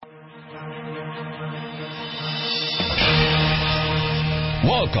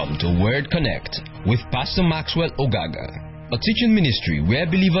Welcome to Word Connect with Pastor Maxwell Ogaga, a teaching ministry where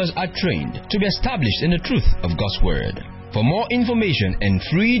believers are trained to be established in the truth of God's Word. For more information and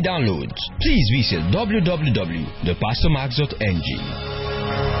free downloads, please visit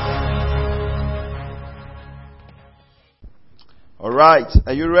www.thepastormax.ng. All right,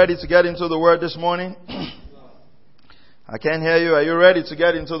 are you ready to get into the Word this morning? I can't hear you. Are you ready to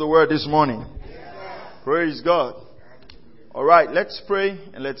get into the Word this morning? Praise God. All right, let's pray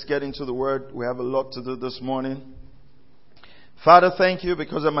and let's get into the Word. We have a lot to do this morning. Father, thank you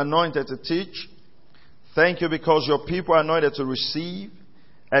because I'm anointed to teach. Thank you because your people are anointed to receive.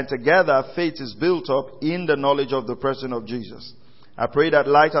 And together faith is built up in the knowledge of the person of Jesus. I pray that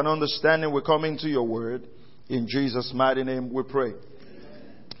light and understanding will come into your Word. In Jesus' mighty name we pray.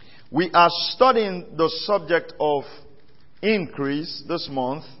 We are studying the subject of increase this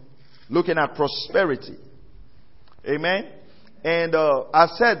month, looking at prosperity. Amen. And I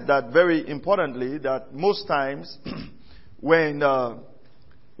said that very importantly, that most times when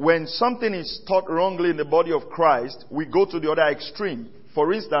something is taught wrongly in the body of Christ, we go to the other extreme.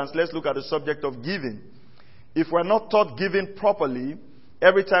 For instance, let's look at the subject of giving. If we're not taught giving properly,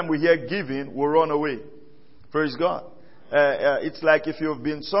 every time we hear giving, we'll run away. Praise God. It's like if you've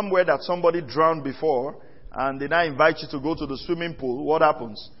been somewhere that somebody drowned before, and they now invite you to go to the swimming pool, what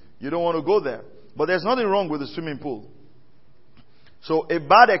happens? You don't want to go there. But there's nothing wrong with the swimming pool. So a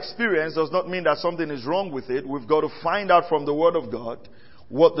bad experience does not mean that something is wrong with it. We've got to find out from the Word of God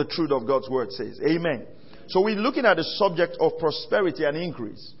what the truth of God's Word says. Amen. So we're looking at the subject of prosperity and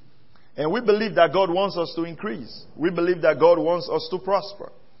increase. And we believe that God wants us to increase. We believe that God wants us to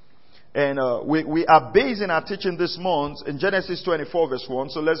prosper. And we are basing our teaching this month in Genesis 24 verse 1.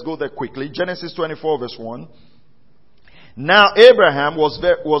 So let's go there quickly. Genesis 24 verse 1. Now Abraham was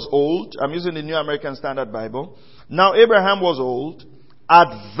old. I'm using the New American Standard Bible. Now Abraham was old,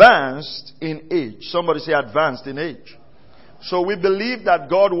 advanced in age. Somebody say advanced in age. So we believe that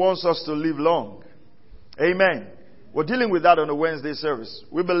God wants us to live long. Amen. We're dealing with that on the Wednesday service.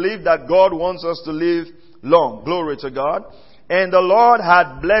 We believe that God wants us to live long. Glory to God. And the Lord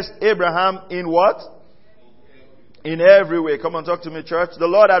had blessed Abraham in what? In every way. Come on, talk to me, church. The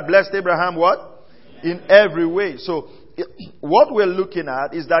Lord had blessed Abraham what? In every way. So what we're looking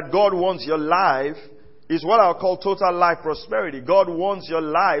at is that God wants your life, is what I'll call total life prosperity. God wants your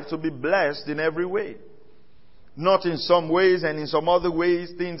life to be blessed in every way. Not in some ways, and in some other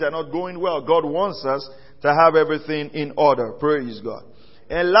ways things are not going well. God wants us to have everything in order. Praise God.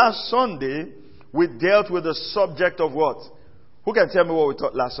 And last Sunday, we dealt with the subject of what? Who can tell me what we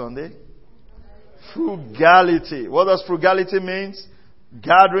taught last Sunday? Frugality. What does frugality mean?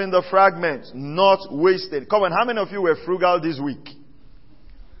 Gathering the fragments, not wasted. Come on, how many of you were frugal this week?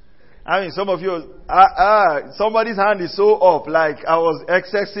 I mean, some of you, somebody's hand is so up, like I was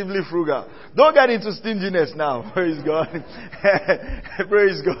excessively frugal. Don't get into stinginess now. Praise God.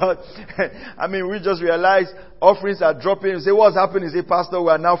 Praise God. I mean, we just realized offerings are dropping. You say, what's happening? You say, Pastor, we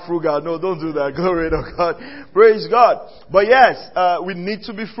are now frugal. No, don't do that. Glory to God. Praise God. But yes, we need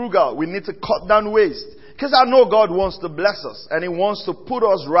to be frugal. We need to cut down waste. Because I know God wants to bless us and He wants to put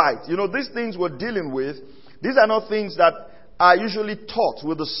us right. You know, these things we're dealing with, these are not things that are usually taught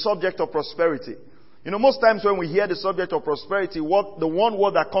with the subject of prosperity. You know, most times when we hear the subject of prosperity, the one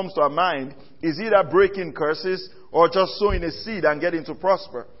word that comes to our mind is either breaking curses or just sowing a seed and getting to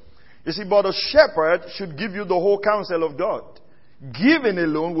prosper. You see, but a shepherd should give you the whole counsel of God. Giving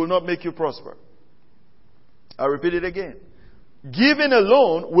alone will not make you prosper. I'll repeat it again. Giving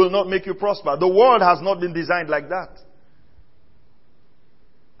alone will not make you prosper. The world has not been designed like that.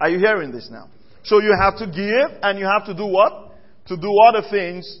 Are you hearing this now? So you have to give and you have to do what? To do other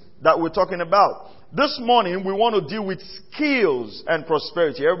things that we're talking about. This morning we want to deal with skills and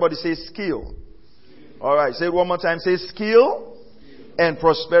prosperity. Everybody say skill. Alright, say it one more time. Say skill and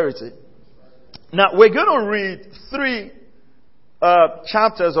prosperity. Now we're going to read 3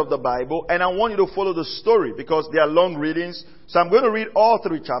 chapters of the Bible, and I want you to follow the story because they are long readings. So I'm going to read all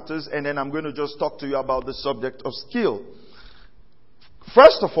 3 chapters and then I'm going to just talk to you about the subject of skill.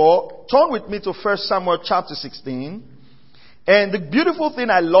 First of all, turn with me to 1 Samuel chapter 16. And the beautiful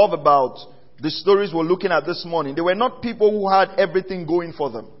thing I love about the stories we're looking at this morning, they were not people who had everything going for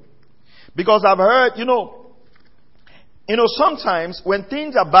them. Because I've heard, sometimes when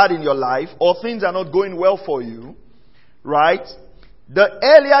things are bad in your life or things are not going well for you, right? The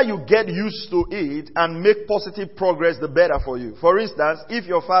earlier you get used to it and make positive progress, the better for you. For instance, if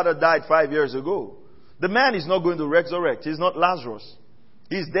your father died 5 years ago, the man is not going to resurrect. He's not Lazarus.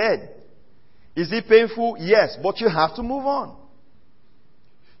 He's dead. Is it painful? Yes, but you have to move on.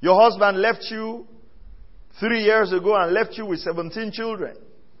 Your husband left you 3 years ago and left you with 17 children.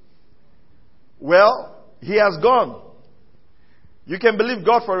 Well, he has gone. You can believe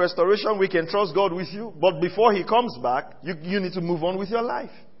God for restoration. We can trust God with you. But before he comes back, you need to move on with your life.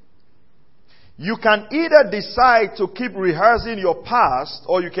 You can either decide to keep rehearsing your past,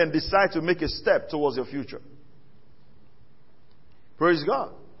 or you can decide to make a step towards your future. Praise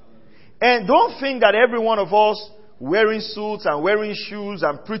God. And don't think that every one of us wearing suits and wearing shoes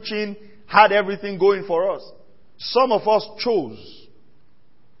and preaching had everything going for us. Some of us chose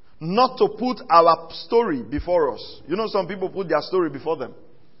not to put our story before us. You know, some people put their story before them.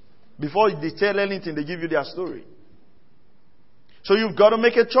 Before they tell anything, they give you their story. So you've got to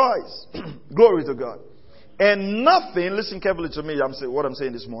make a choice. Glory to God. And nothing, listen carefully to me, what I'm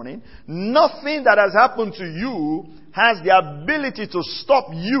saying this morning. Nothing that has happened to you has the ability to stop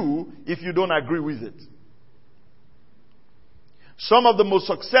you if you don't agree with it. Some of the most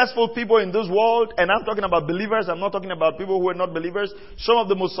successful people in this world, and I'm talking about believers, I'm not talking about people who are not believers. Some of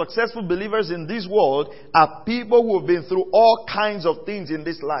the most successful believers in this world are people who have been through all kinds of things in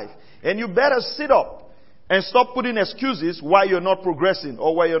this life. And you better sit up and stop putting excuses why you're not progressing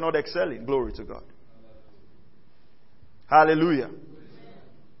or why you're not excelling. Glory to God. Hallelujah.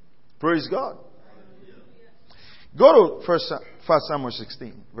 Praise God. Go to 1 Samuel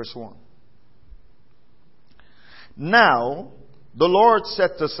 16, verse 1. Now, the Lord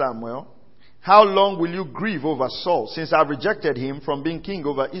said to Samuel, how long will you grieve over Saul, since I've rejected him from being king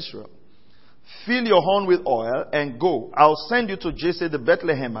over Israel? Fill your horn with oil and go. I'll send you to Jesse the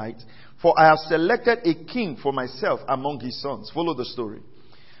Bethlehemite, for I have selected a king for myself among his sons. Follow the story.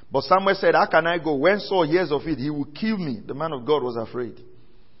 But Samuel said, how can I go? When Saul hears of it, he will kill me. The man of God was afraid.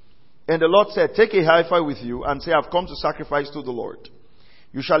 And the Lord said, take a heifer with you and say, I've come to sacrifice to the Lord.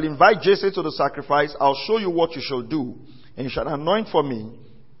 You shall invite Jesse to the sacrifice. I'll show you what you shall do. And you shall anoint for me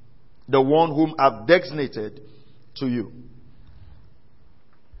the one whom I've designated to you.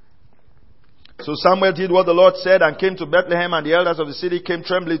 So Samuel did what the Lord said and came to Bethlehem, and the elders of the city came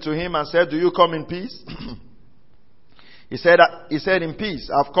trembling to him and said, do you come in peace? He said, in peace,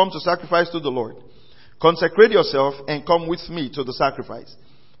 I've come to sacrifice to the Lord. Consecrate yourself and come with me to the sacrifice.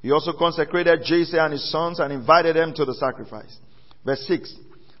 He also consecrated Jesse and his sons and invited them to the sacrifice. Verse 6.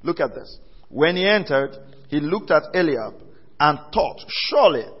 Look at this. When he entered, he looked at Eliab and thought,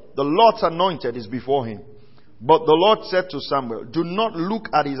 surely the Lord's anointed is before him. But the Lord said to Samuel, do not look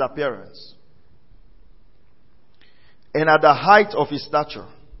at his appearance and at the height of his stature,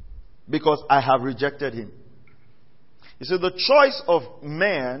 because I have rejected him. You see, the choice of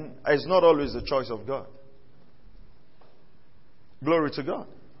man is not always the choice of God. Glory to God.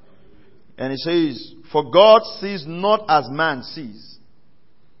 And he says, for God sees not as man sees.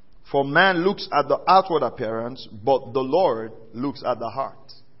 For man looks at the outward appearance, but the Lord looks at the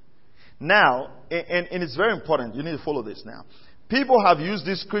heart. Now, and it's very important, you need to follow this now. People have used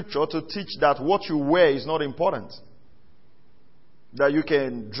this scripture to teach that what you wear is not important. That you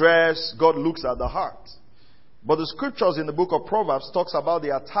can dress, God looks at the heart. But the scriptures in the book of Proverbs talks about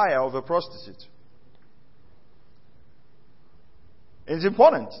the attire of a prostitute. It's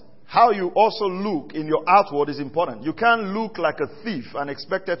important. How you also look in your outward is important. You can't look like a thief and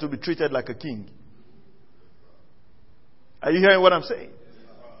expect to be treated like a king. Are you hearing what I'm saying?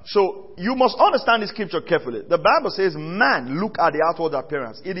 So you must understand this scripture carefully. The Bible says, man look at the outward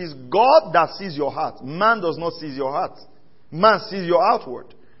appearance. It is God that sees your heart. Man does not see your heart. Man sees your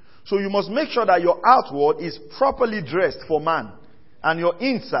outward. So you must make sure that your outward is properly dressed for man, and your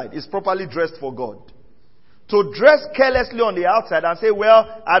inside is properly dressed for God. To dress carelessly on the outside and say,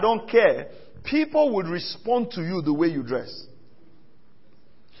 well, I don't care, people would respond to you the way you dress.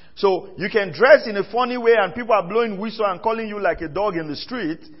 So you can dress in a funny way and people are blowing whistle and calling you like a dog in the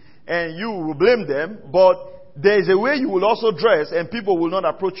street, and you will blame them, but there is a way you will also dress and people will not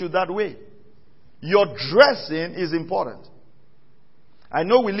approach you that way. Your dressing is important. I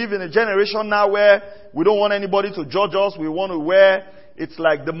know we live in a generation now where we don't want anybody to judge us. We want to wear, it's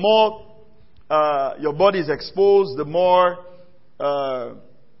like the more your body is exposed, the more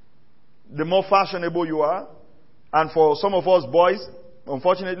fashionable you are. And for some of us boys,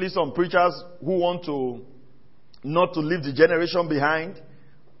 unfortunately some preachers who want to not to leave the generation behind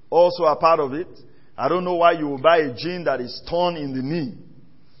also are part of it. I don't know why you will buy a jean that is torn in the knee.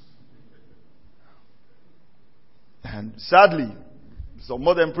 And sadly, some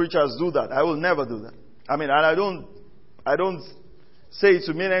modern preachers do that. I will never do that. I mean, and I don't say it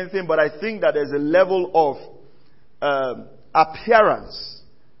to mean anything, but I think that there's a level of appearance.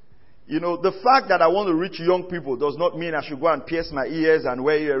 You know, the fact that I want to reach young people does not mean I should go and pierce my ears and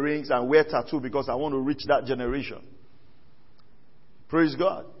wear earrings and wear tattoo because I want to reach that generation. Praise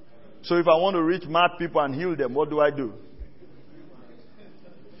God. So if I want to reach mad people and heal them, what do I do?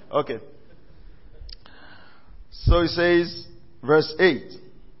 Okay. So it says, verse 8.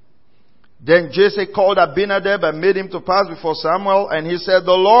 Then Jesse called Abinadab and made him to pass before Samuel, and he said,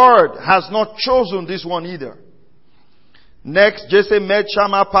 the Lord has not chosen this one either. Next, Jesse made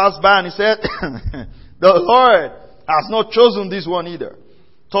Shammah pass by, and he said, the Lord has not chosen this one either.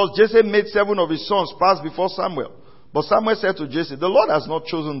 Thus Jesse made 7 of his sons pass before Samuel. But Samuel said to Jesse, the Lord has not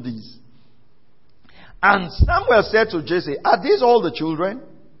chosen these. And Samuel said to Jesse, are these all the children?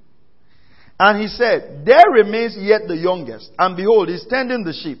 And he said, there remains yet the youngest, and behold, he is tending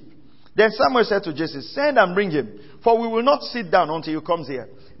the sheep. Then Samuel said to Jesse, send and bring him, for we will not sit down until he comes here.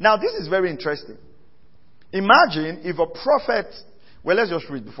 Now this is very interesting. Imagine if a prophet, well, let's just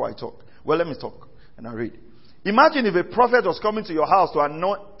read before I talk. Well, let me talk and I'll read. Imagine if a prophet was coming to your house to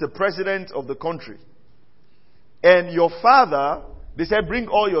anoint the president of the country. And your father, they said, bring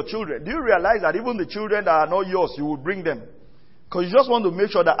all your children. Do you realize that even the children that are not yours, you will bring them? Because you just want to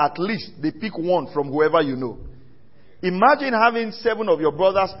make sure that at least they pick one from whoever you know. Imagine having 7 of your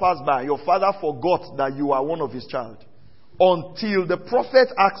brothers pass by. Your father forgot that you are one of his child. Until the prophet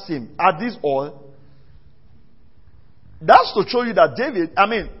asked him, are these all? That's to show you that David,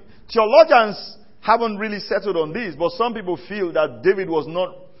 theologians haven't really settled on this, but some people feel that David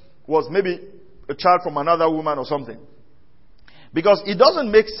was maybe a child from another woman or something. Because it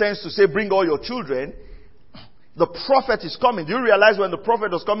doesn't make sense to say, bring all your children. The prophet is coming. Do you realize when the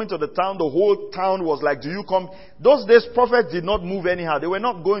prophet was coming to the town, the whole town was like, do you come? Those days, prophets did not move anyhow. They were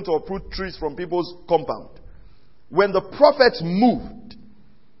not going to uproot trees from people's compound. When the prophets moved,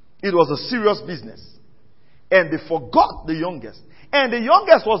 it was a serious business. And they forgot the youngest. And the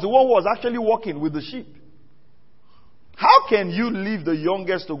youngest was the one who was actually walking with the sheep. How can you leave the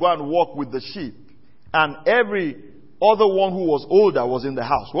youngest to go and walk with the sheep, and every other one who was older was in the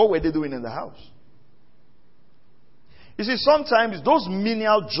house? What were they doing in the house? You see, sometimes those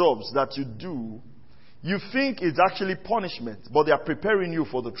menial jobs that you do, you think it's actually punishment, but they are preparing you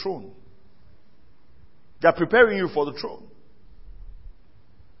for the throne. They are preparing you for the throne.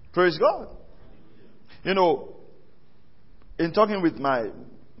 Praise God. You know, in talking with my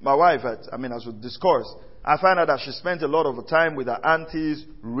wife, as we discussed, I found out that she spent a lot of time with her aunties,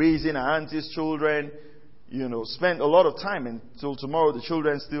 raising her aunties' children. You know, spent a lot of time until tomorrow the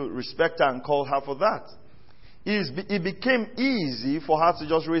children still respect her and call her for that. It became easy for her to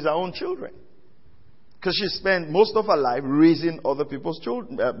just raise her own children. Because she spent most of her life raising other people's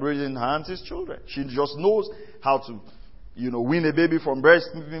children, raising her auntie's children. She just knows how to, win a baby from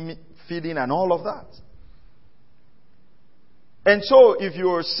breastfeeding and all of that. And so, if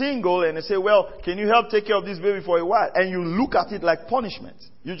you're single and they say, well, can you help take care of this baby for a while? And you look at it like punishment.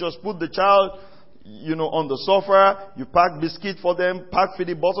 You just put the child, on the sofa, you pack biscuit for them, pack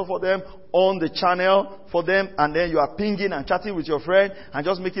feeding bottle for them, on the channel for them, and then you are pinging and chatting with your friend and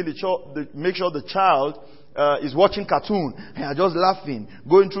just making make sure the child is watching cartoon and are just laughing,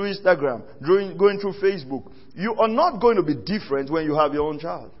 going through Instagram, going through Facebook. You are not going to be different when you have your own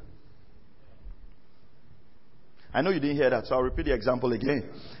child. I know you didn't hear that, so I'll repeat the example again.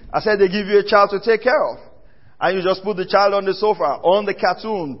 I said they give you a child to take care of. And you just put the child on the sofa, on the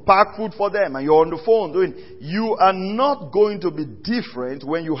cartoon, pack food for them, and you're on the phone doing. You are not going to be different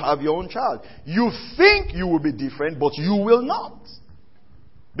when you have your own child. You think you will be different, but you will not.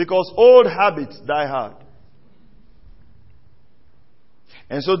 Because old habits die hard.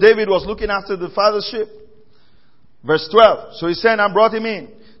 And so David was looking after the father's sheep. Verse 12. So he sent and brought him in.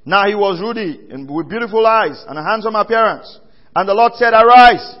 Now he was ruddy and with beautiful eyes and a handsome appearance. And the Lord said,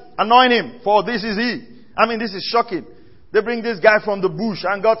 arise, anoint him, for this is he. This is shocking. They bring this guy from the bush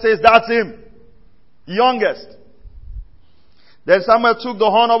and God says, that's him. Youngest. Then Samuel took the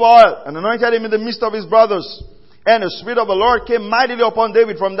horn of oil and anointed him in the midst of his brothers. And the Spirit of the Lord came mightily upon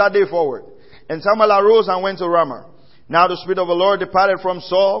David from that day forward. And Samuel arose and went to Ramah. Now the Spirit of the Lord departed from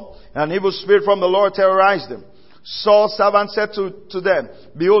Saul, and an evil spirit from the Lord terrorized him. Saul's servant said to them,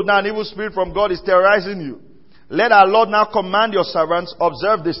 behold, now an evil spirit from God is terrorizing you. Let our Lord now command your servants,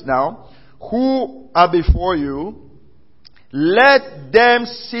 observe this now, who are before you. Let them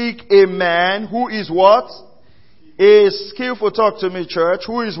seek a man who is what? A skillful, talk to me church,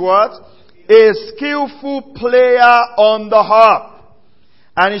 who is what? A skillful player on the harp.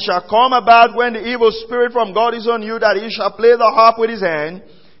 And it shall come about when the evil spirit from God is on you, that he shall play the harp with his hand,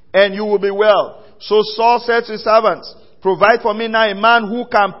 and you will be well. So Saul said to his servants, provide for me now a man who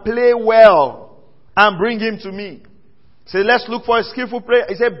can play well, and bring him to me. Say, let's look for a skillful player.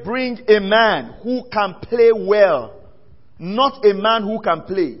 He said, bring a man who can play well, not a man who can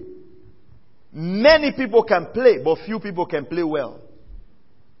play. Many people can play, but few people can play well.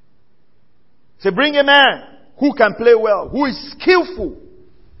 Say, bring a man who can play well, who is skillful,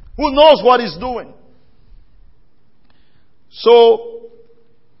 who knows what he's doing. So,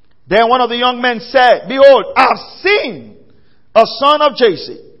 then one of the young men said, behold, I've seen a son of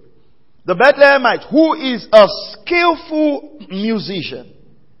Jesse, the Bethlehemite, who is a skillful musician.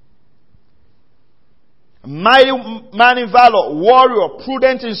 Mighty man in valor, warrior,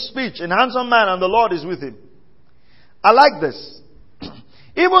 prudent in speech, and handsome man, and the Lord is with him. I like this.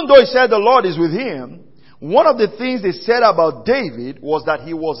 Even though he said the Lord is with him, one of the things they said about David was that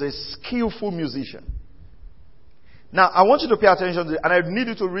he was a skillful musician. Now, I want you to pay attention to it, and I need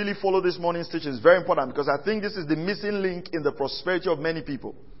you to really follow this morning's teaching. It's very important because I think this is the missing link in the prosperity of many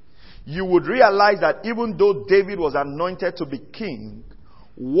people. You would realize that even though David was anointed to be king,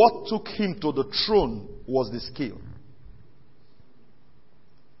 what took him to the throne was the skill.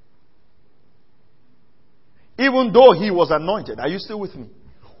 Even though he was anointed, are you still with me?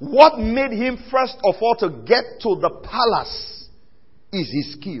 What made him first of all to get to the palace is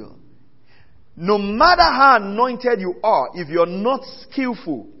his skill. No matter how anointed you are, if you're not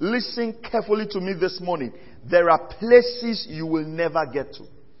skillful, listen carefully to me this morning. There are places you will never get to.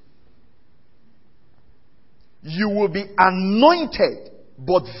 You will be anointed,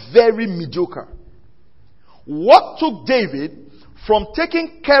 but very mediocre. What took David from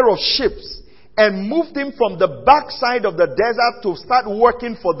taking care of sheep and moved him from the backside of the desert to start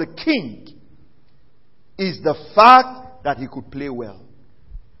working for the king is the fact that he could play well.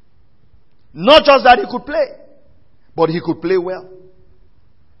 Not just that he could play, but he could play well.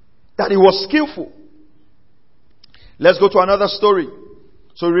 That he was skillful. Let's go to another story.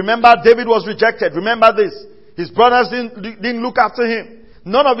 So remember, David was rejected. Remember this. His brothers didn't look after him.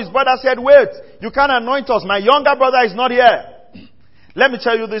 None of his brothers said, wait, you can't anoint us. My younger brother is not here. Let me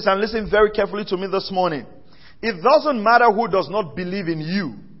tell you this and listen very carefully to me this morning. It doesn't matter who does not believe in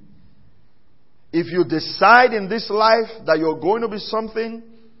you. If you decide in this life that you're going to be something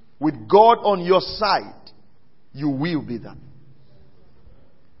with God on your side, you will be that.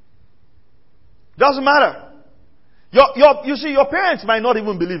 Doesn't matter. You see, your parents might not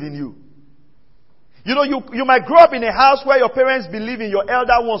even believe in you. You know, you might grow up in a house where your parents believe in your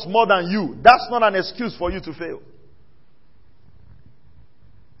elder ones more than you. That's not an excuse for you to fail.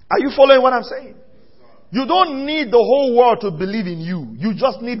 Are you following what I'm saying? You don't need the whole world to believe in you. You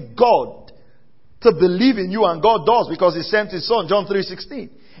just need God to believe in you, and God does because He sent His Son, John 3:16.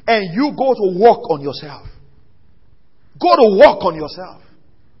 And you go to work on yourself. Go to work on yourself.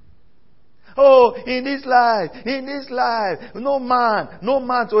 Oh, in this life, no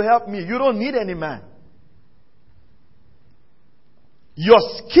man to help me. You don't need any man. Your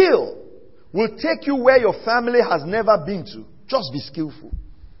skill will take you where your family has never been to. Just be skillful.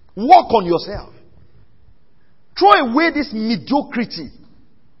 Work on yourself. Throw away this mediocrity.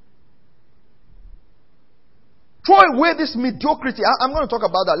 Throw away this mediocrity. I'm going to talk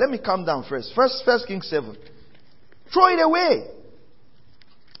about that. Let me calm down first. First Kings 7. Throw it away.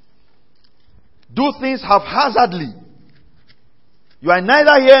 Do things haphazardly. You are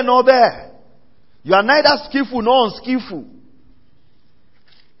neither here nor there. You are neither skillful nor unskillful.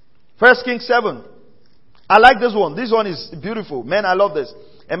 1 Kings 7. I like this one. This one is beautiful. Man, I love this.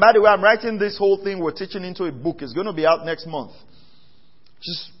 And by the way, I'm writing this whole thing we're teaching into a book. It's going to be out next month.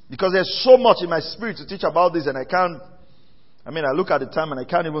 Just because there's so much in my spirit to teach about this, and I look at the time and I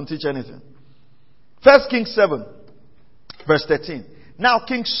can't even teach anything. 1 Kings 7, verse 13. Now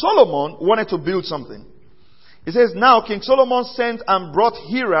King Solomon wanted to build something. It says, now King Solomon sent and brought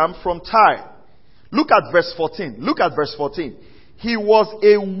Hiram from Tyre. Look at verse 14. Look at verse 14. He was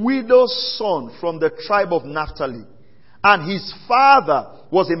a widow's son from the tribe of Naphtali. And his father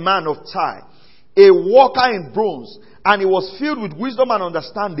was a man of Tyre, a worker in bronze. And he was filled with wisdom and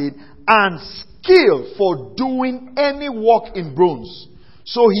understanding and skill for doing any work in bronze.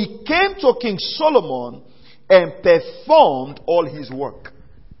 So he came to King Solomon and performed all his work.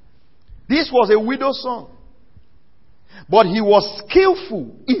 This was a widow's son. But he was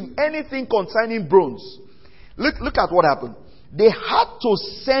skillful in anything concerning bronze. Look at what happened. They had to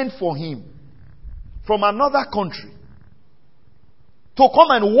send for him from another country to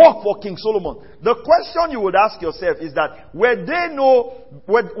come and work for King Solomon. The question you would ask yourself is that,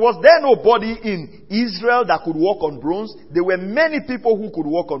 was there nobody in Israel that could work on bronze? There were many people who could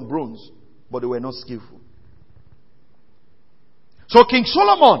work on bronze, but they were not skillful. So King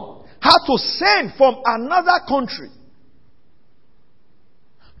Solomon had to send from another country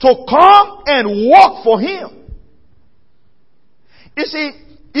to come and work for him. You see,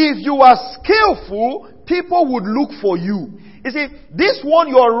 if you are skillful, people would look for you. You see, this one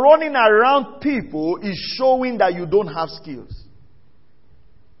you're running around people is showing that you don't have skills.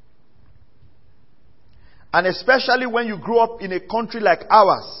 And especially when you grow up in a country like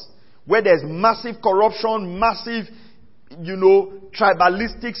ours, where there's massive corruption, massive,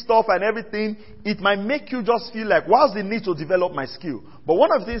 tribalistic stuff and everything, it might make you just feel like, what's the need to develop my skill? But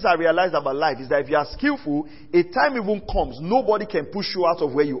one of the things I realized about life is that if you are skillful, a time even comes, nobody can push you out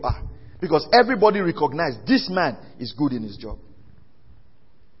of where you are. Because everybody recognizes this man is good in his job.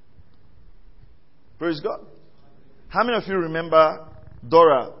 Praise God. How many of you remember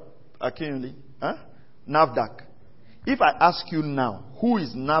Dora Akinyuli? NAFDAC. If I ask you now, who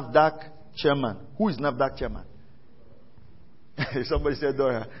is NAFDAC chairman? Who is NAFDAC chairman? Somebody said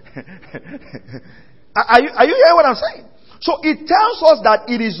Dora. Are you hearing what I'm saying? So it tells us that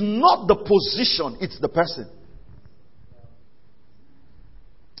it is not the position, it's the person.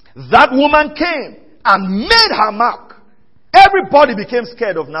 That woman came and made her mark. Everybody became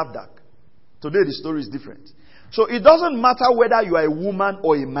scared of NAFDAC. Today the story is different. So it doesn't matter whether you are a woman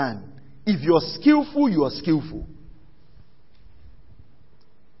or a man. If you're skillful, you are skillful.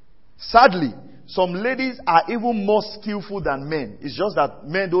 Sadly, some ladies are even more skillful than men. It's just that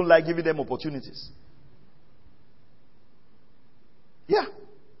men don't like giving them opportunities. Yeah.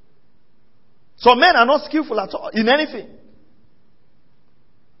 Some men are not skillful at all in anything.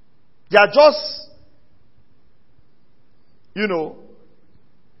 They are just, they are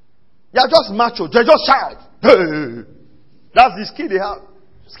just macho. They just shout. Hey. That's the skill they have.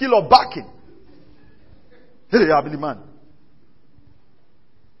 Skill of backing. Hey, I believe man.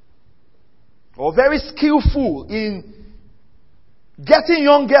 Or very skillful in getting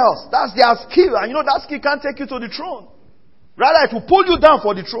young girls. That's their skill. And that skill can't take you to the throne. Rather, it will pull you down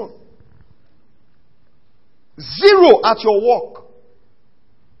for the throne. 0 at your work.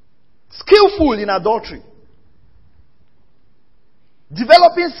 Skillful in adultery.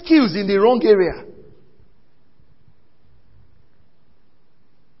 Developing skills in the wrong area.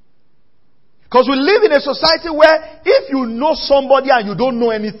 Because we live in a society where if you know somebody and you don't know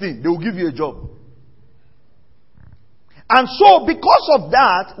anything, they will give you a job. And so because of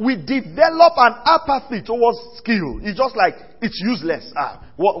that, we develop an apathy towards skill. It's just like, it's useless.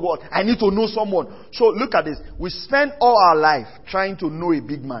 What? I need to know someone. So look at this. We spend all our life trying to know a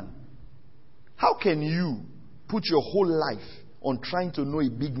big man. How can you put your whole life on trying to know a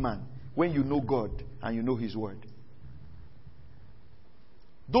big man when you know God and you know His Word?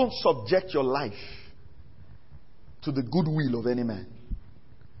 Don't subject your life to the goodwill of any man.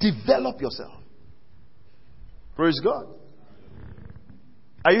 Develop yourself. Praise God.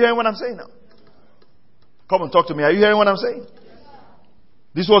 Are you hearing what I'm saying now? Come and talk to me. Are you hearing what I'm saying?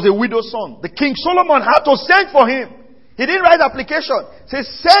 This was a widow's son. The King Solomon had to send for him. He didn't write application. He said,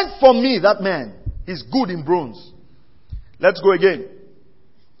 send for me that man. He's good in bronze. Let's go again.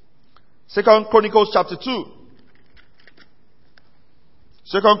 2 Chronicles chapter 2.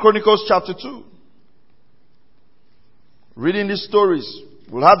 2 Chronicles chapter 2. Reading these stories,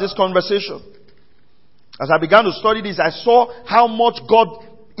 we'll have this conversation. As I began to study this, I saw how much God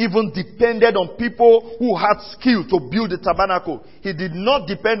even depended on people who had skill to build the tabernacle. He did not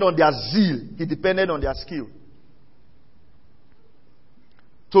depend on their zeal. He depended on their skill.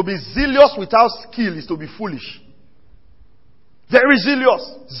 To be zealous without skill is to be foolish. Very zealous,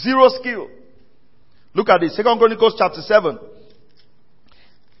 0 skill. Look at this, 2 Chronicles chapter 7.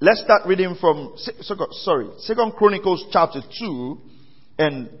 Let's start reading from, 2 Chronicles chapter 2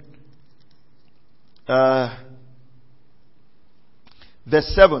 and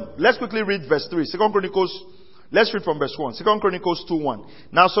verse 7. Let's quickly read verse 3. 2 Chronicles, let's read from verse 1. 2 Chronicles 2:1.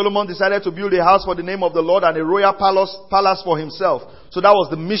 Now Solomon decided to build a house for the name of the Lord and a royal palace for himself. So that was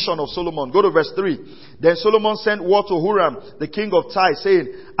the mission of Solomon. Go to verse 3. Then Solomon sent word to Huram, the king of Tyre,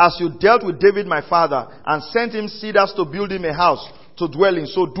 saying, as you dealt with David my father, and sent him cedars to build him a house to dwell in,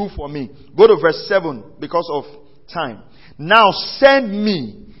 so do for me. Go to verse 7 because of time. Now send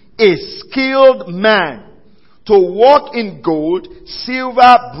me a skilled man to work in gold,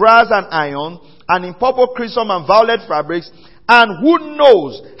 silver, brass and iron, and in purple, crimson and violet fabrics, and who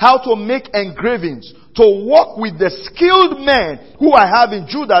knows how to make engravings, to work with the skilled men who I have in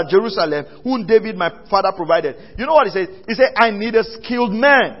Judah, Jerusalem, whom David my father provided. You know what he said? He said, I need a skilled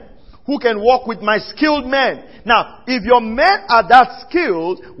man who can work with my skilled men. Now, if your men are that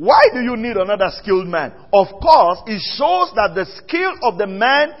skilled, why do you need another skilled man? Of course, it shows that the skill of the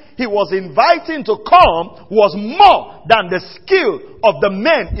man he was inviting to come was more than the skill of the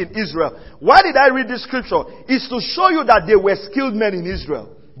men in Israel. Why did I read this scripture? It's to show you that they were skilled men in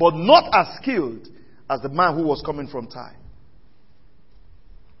Israel, but not as skilled as the man who was coming from Tyre.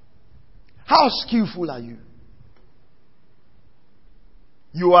 How skillful are you?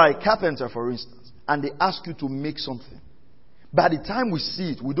 You are a carpenter, for instance, and they ask you to make something. By the time we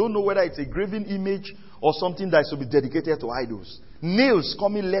see it, we don't know whether it's a graven image or something that is to be dedicated to idols. Nails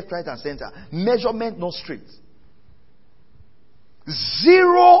coming left, right, and center. Measurement not straight.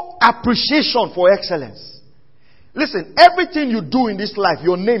 Zero appreciation for excellence. Listen, everything you do in this life,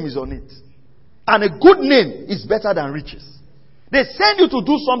 your name is on it. And a good name is better than riches. They send you to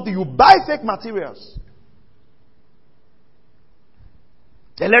do something, you buy fake materials.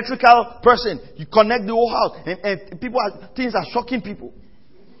 Electrical person, you connect the whole house, and things are shocking people.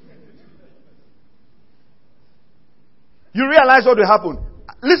 You realize what will happen.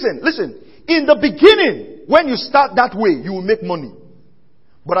 Listen. In the beginning, when you start that way, you will make money.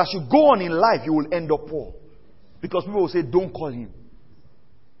 But as you go on in life, you will end up poor. Because people will say, don't call him.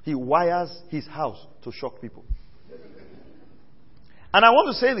 He wires his house to shock people. And I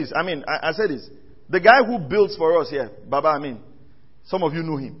want to say this. I say this. The guy who builds for us here, Baba some of you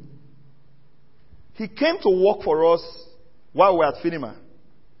know him. He came to work for us while we were at Finima.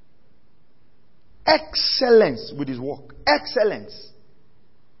 Excellence with his work. Excellence.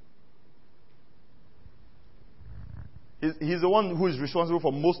 He's the one who is responsible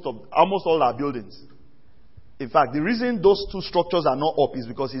for almost all our buildings. In fact, the reason those two structures are not up is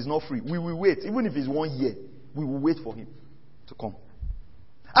because he's not free. We will wait. Even if it's 1 year, we will wait for him to come.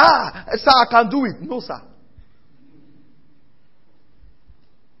 Sir, I can do it. No, sir.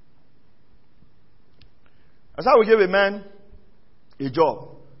 That's how we gave a man a job.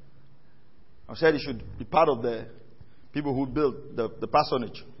 I said he should be part of the people who build the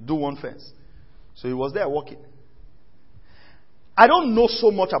parsonage, do one fence. So he was there working. I don't know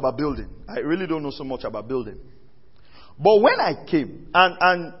so much about building. I really don't know so much about building. But when I came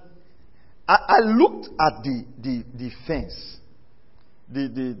and I looked at the fence,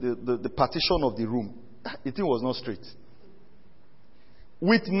 the partition of the room, the thing was not straight.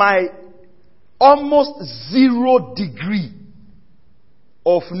 With my almost 0 degree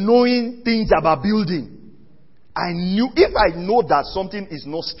of knowing things about building, I knew if I know that something is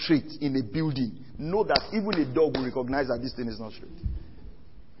not straight in a building, know that even a dog will recognize that this thing is not straight.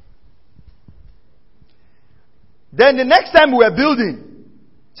 Then the next time we were building,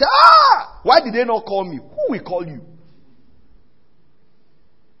 say, why did they not call me? Who will call you?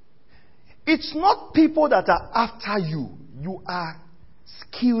 It's not people that are after you. You are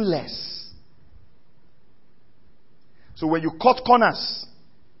skillless. So when you cut corners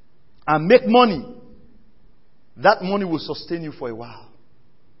and make money, that money will sustain you for a while.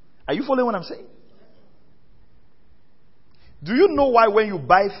 Are you following what I'm saying? Do you know why when you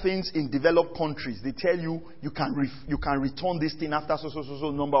buy things in developed countries, they tell you you can return this thing after so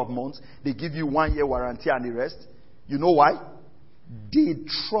number of months? They give you 1 year warranty and the rest. You know why? They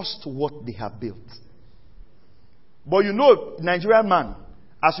trust what they have built. But you know, Nigerian man,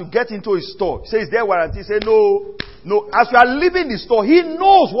 as you get into his store, says there warranty, say no. As you are leaving the store, he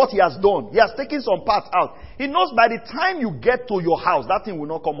knows what he has done. He has taken some parts out. He knows by the time you get to your house, that thing will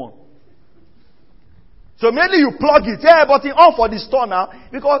not come on. So mainly you plug it, but it's on for the store now,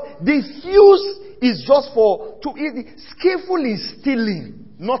 because the fuse is just skillful in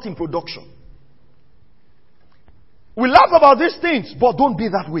stealing, not in production. We laugh about these things, but don't be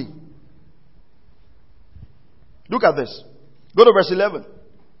that way. Look at this. Go to verse 11.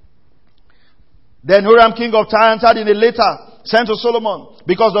 Then Huram, king of Tyre, answered in a letter sent to Solomon,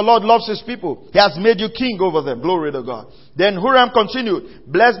 because the Lord loves his people. He has made you king over them. Glory to God. Then Huram continued,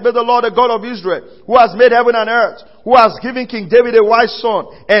 blessed be the Lord, the God of Israel, who has made heaven and earth, who has given King David a wise son,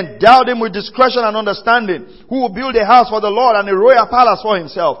 endowed him with discretion and understanding, who will build a house for the Lord and a royal palace for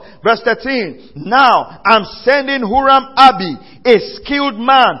himself. Verse 13, now I'm sending Huram Abi, a skilled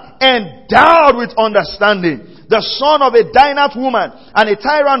man, endowed with understanding, the son of a Dinat woman and a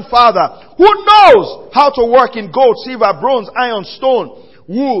tyrant father, who knows how to work in gold, silver, bronze, iron, stone,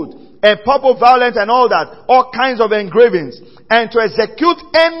 wood, and purple violet and all that, all kinds of engravings, and to execute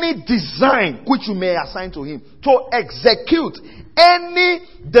any design which you may assign to him. To execute any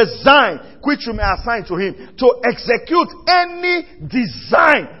design which you may assign to him. To execute any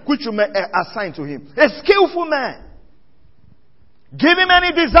design which you may assign to him. A skillful man. Give him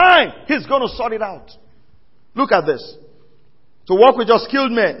any design, he's going to sort it out. Look at this. To work with your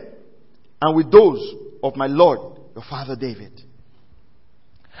skilled men and with those of my Lord, your father David.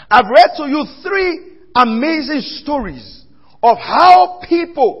 I've read to you 3 amazing stories of how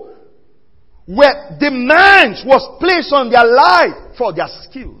people, where demands was placed on their life for their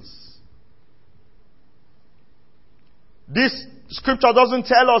skills. This scripture doesn't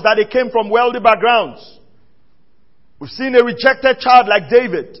tell us that they came from wealthy backgrounds. We've seen a rejected child like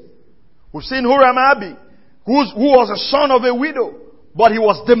David. We've seen Huram Abi, who was a son of a widow, but he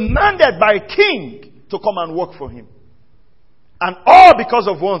was demanded by a king to come and work for him. And all because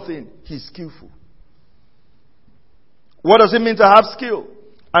of one thing, he's skillful. What does it mean to have skill?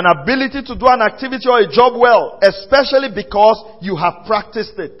 An ability to do an activity or a job well, especially because you have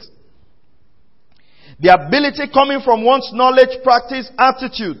practiced it. The ability coming from one's knowledge, practice,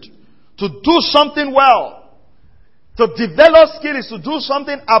 attitude to do something well. To develop skill is to do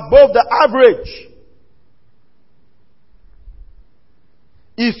something above the average.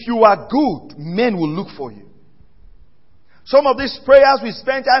 If you are good, men will look for you. Some of these prayers we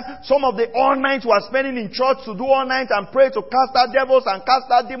spend time, some of the all night we are spending in church to do all night and pray to cast out devils and cast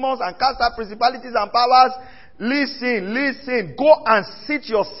out demons and cast out principalities and powers. Listen. Go and sit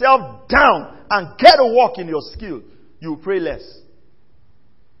yourself down and get a work in your skill. You will pray less.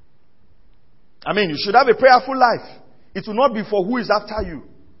 I mean, you should have a prayerful life. It will not be for who is after you.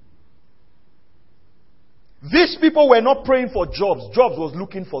 These people were not praying for jobs. Jobs was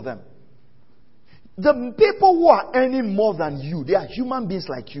looking for them. The people who are earning more than you, they are human beings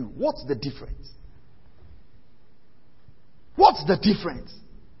like you. What's the difference? What's the difference?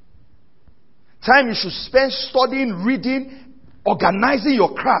 Time you should spend studying, reading, organizing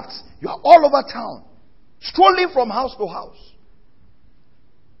your crafts. You are all over town, strolling from house to house.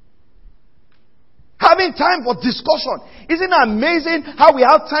 Having time for discussion. Isn't it amazing how we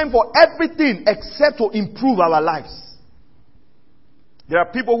have time for everything except to improve our lives? There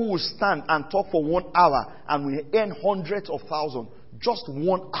are people who will stand and talk for 1 hour and will earn hundreds of thousands. Just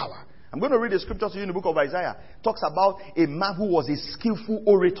 1 hour. I'm going to read a scripture to you in the book of Isaiah. It talks about a man who was a skillful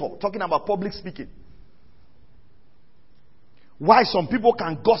orator. Talking about public speaking. Why some people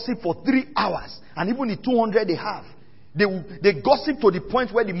can gossip for 3 hours. And even the 200 they have. They gossip to the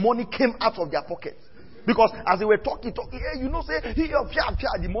point where the money came out of their pockets. Because as they were talking, hey,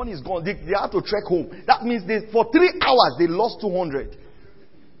 the money is gone. They have to trek home. That means for 3 hours they lost 200.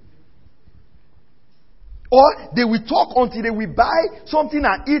 Or they will talk until they will buy something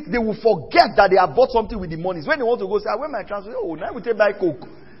and eat. They will forget that they have bought something with the money. When they want to go say, I went my transfer. Oh, now we take buy Coke.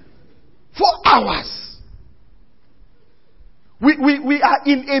 4 hours. We are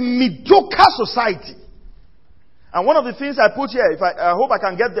in a mediocre society. And one of the things I put here, I hope I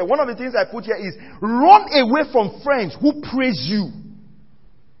can get there. One of the things I put here is run away from friends who praise you,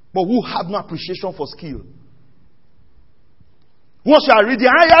 but who have no appreciation for skill. Once you are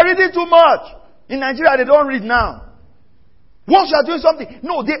reading, you are reading too much. In Nigeria, they don't read now. Once you are doing something,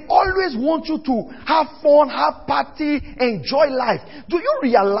 no, they always want you to have fun, have party, enjoy life. Do you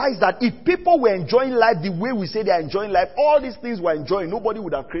realize that if people were enjoying life the way we say they are enjoying life, all these things we're enjoying, nobody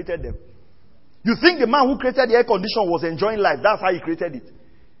would have created them. You think the man who created the air conditioner was enjoying life? That's how he created it.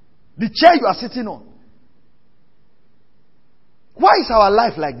 The chair you are sitting on. Why is our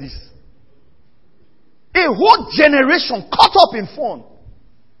life like this? A whole generation caught up in fun.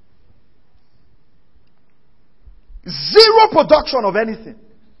 Zero production of anything.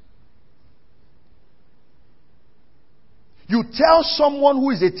 You tell someone who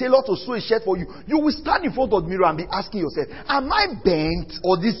is a tailor to sew a shirt for you, you will stand in front of the mirror and be asking yourself, am I bent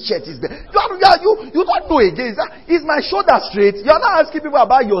or this shirt is bent? You don't know again. Is my shoulder straight? You are not asking people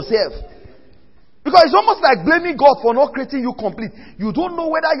about yourself. Because it's almost like blaming God for not creating you complete. You don't know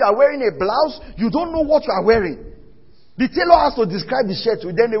whether you are wearing a blouse. You don't know what you are wearing. The tailor has to describe the shirt.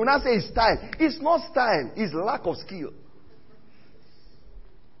 Then they will not say it's style. It's not style. It's lack of skill.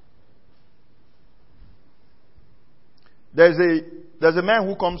 There's a man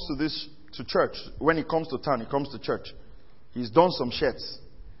who comes to church. When he comes to town, he comes to church. He's done some shirts.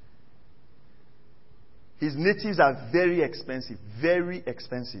 His natives are very expensive. Very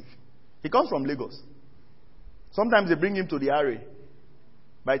expensive. He comes from Lagos. Sometimes they bring him to the RA.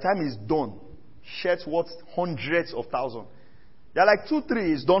 By the time he's done, shirts worth hundreds of thousands. They're like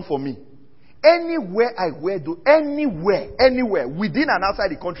 2-3 is done for me. Anywhere I wear, anywhere, within and outside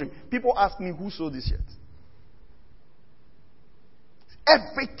the country, people ask me who sold this shirt.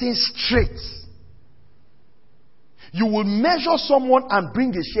 Everything straight. You will measure someone and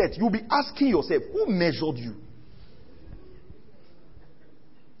bring a shirt. You'll be asking yourself, who measured you?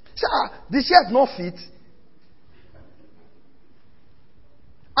 Say, the shirt not fit.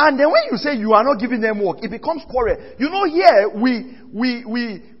 And then when you say you are not giving them work, it becomes quarrel. You know, here we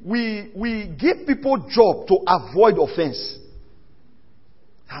give people job to avoid offense.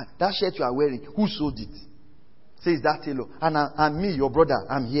 That shirt you are wearing, who sold it? Says that tailor. And me, your brother,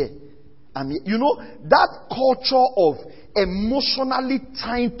 I'm here. You know, that culture of emotionally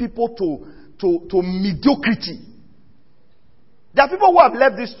tying people to mediocrity. There are people who have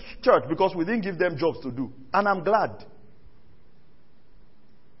left this church because we didn't give them jobs to do. And I'm glad.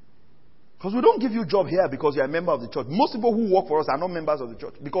 Because we don't give you a job here because you're a member of the church. Most people who work for us are not members of the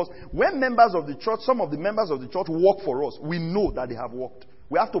church. Because when members of the church, some of the members of the church work for us, we know that they have worked.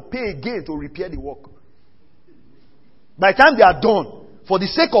 We have to pay again to repair the work. By the time they are done, for the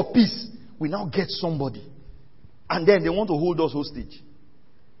sake of peace, we now get somebody. And then they want to hold us hostage.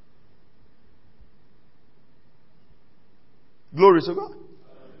 Glory to God.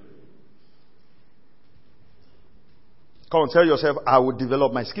 Come on, tell yourself, I will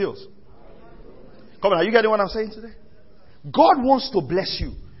develop my skills. Come on, are you getting what I'm saying today? God wants to bless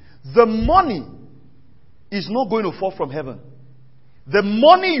you. The money is not going to fall from heaven. The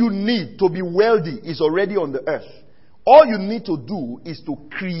money you need to be wealthy is already on the earth. All you need to do is to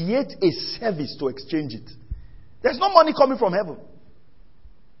create a service to exchange it. There's no money coming from heaven.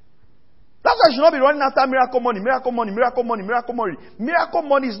 That's why you should not be running after miracle money, miracle money, miracle money, miracle money. Miracle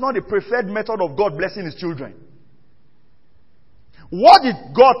money is not the preferred method of God blessing his children. What did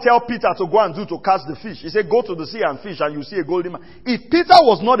God tell Peter to go and do to catch the fish? He said, go to the sea and fish and you see a golden man. If Peter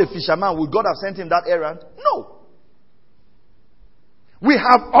was not a fisherman, would God have sent him that errand? No. We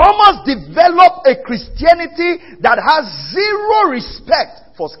have almost developed a Christianity that has zero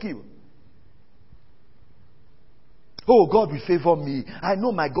respect for skill. Oh, God will favor me. I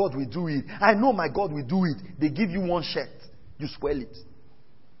know my God will do it. I know my God will do it. They give you one shirt, you spoil it.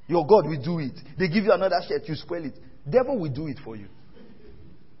 Your God will do it. They give you another shirt, you spoil it. Devil will do it for you.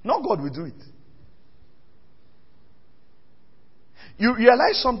 Not God will do it. You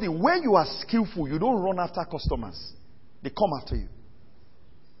realize something. When you are skillful, you don't run after customers. They come after you.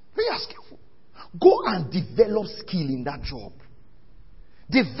 When you are skillful, go and develop skill in that job.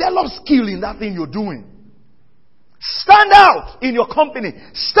 Develop skill in that thing you're doing. Stand out in your company.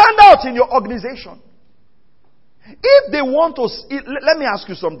 Stand out in your organization. If they want to, let me ask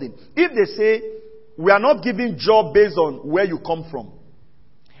you something. If they say, we are not giving job based on where you come from.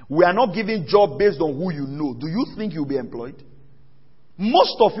 We are not giving job based on who you know. Do you think you'll be employed?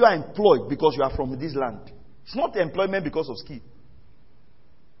 Most of you are employed because you are from this land. It's not employment because of skill.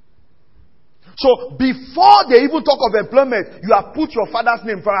 So before they even talk of employment, you have put your father's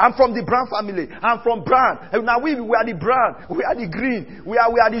name. I'm from the Brown family. I'm from Brown. Now we are the Brown. We are the Green. We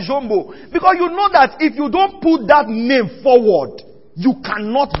are the Jumbo. Because you know that if you don't put that name forward, you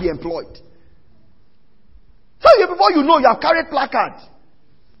cannot be employed. So before you know, you have carried placards.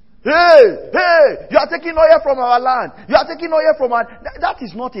 Hey, you are taking oil from our land. You are taking oil from our... That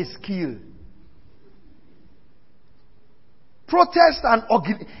is not a skill. Protest and... of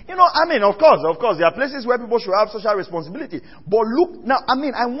course, there are places where people should have social responsibility. But look, now,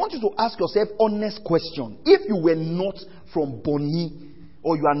 I want you to ask yourself honest question. If you were not from Bonny,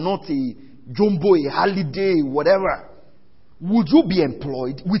 or you are not a Jumbo, a Holiday, whatever, would you be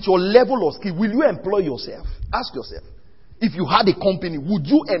employed with your level of skill? Will you employ yourself? Ask yourself. If you had a company, would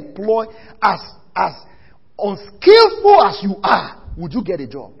you employ as unskillful as you are? Would you get a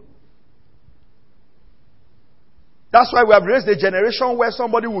job? That's why we have raised a generation where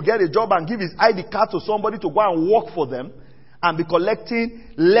somebody will get a job and give his ID card to somebody to go and work for them and be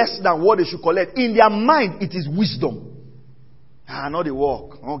collecting less than what they should collect. In their mind, it is wisdom. Not the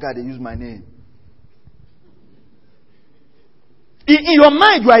work. Oh God, they use my name. In your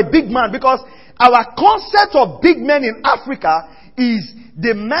mind, you are a big man because our concept of big men in Africa is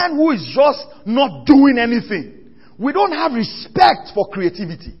the man who is just not doing anything. We don't have respect for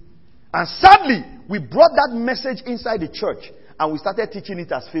creativity. And sadly, we brought that message inside the church and we started teaching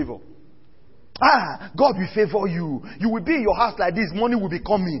it as favor. God will favor you. You will be in your house like this. Money will be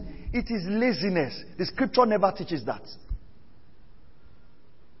coming. It is laziness. The scripture never teaches that.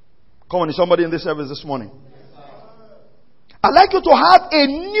 Come on, is somebody in this service this morning? I'd like you to have a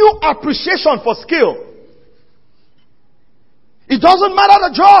new appreciation for skill. It doesn't matter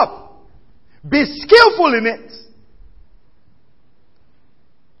the job. Be skillful in it.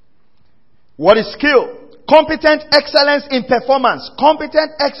 What is skill? Competent excellence in performance.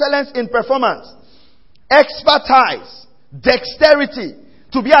 Competent excellence in performance. Expertise. Dexterity.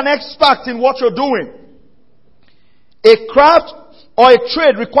 To be an expert in what you're doing. A craft or a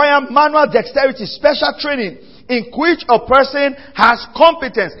trade requires manual dexterity, special training, in which a person has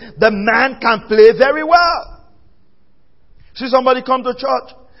competence. The man can play very well. See somebody come to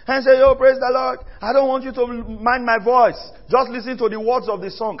church and say, "Oh, praise the Lord. I don't want you to mind my voice. Just listen to the words of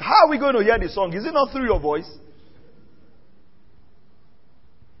the song." How are we going to hear the song? Is it not through your voice?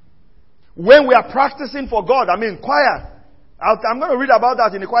 When we are practicing for God, choir. I'm going to read about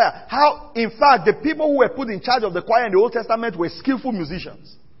that in the choir. How, in fact, the people who were put in charge of the choir in the Old Testament were skillful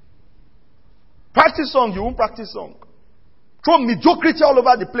musicians. Practice song, you won't practice song. Throw mediocrity all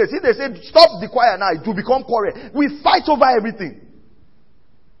over the place. If they say, stop the choir now, it will become quarrel. We fight over everything.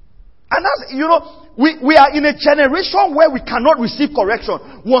 And that's, we are in a generation where we cannot receive correction.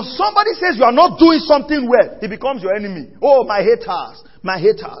 When somebody says you are not doing something well, he becomes your enemy. Oh, my haters, my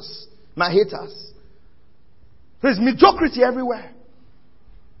haters, my haters. There's mediocrity everywhere.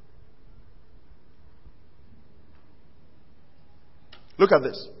 Look at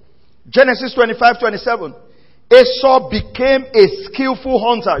this. Genesis 25:27. Esau became a skillful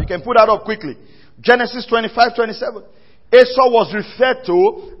hunter. You can put that up quickly. Genesis 25:27. Esau was referred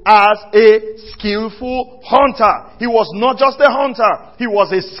to as a skillful hunter. He was not just a hunter. He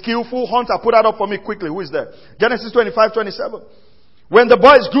was a skillful hunter. Put that up for me quickly. Who is there? Genesis 25:27. When the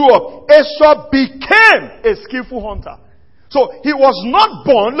boys grew up, Esau became a skillful hunter. So he was not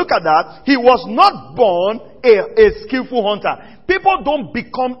born, look at that, he was not born a skillful hunter. People don't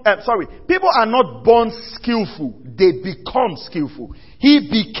become, people are not born skillful. They become skillful. He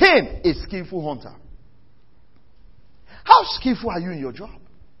became a skillful hunter. How skillful are you in your job?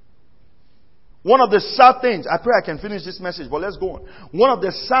 One of the sad things, I pray I can finish this message, but let's go on. One of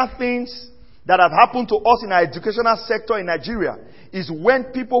the sad things that have happened to us in our educational sector in Nigeria is when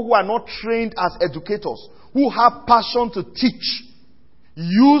people who are not trained as educators, who have passion to teach,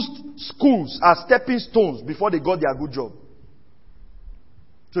 used schools as stepping stones before they got their good job.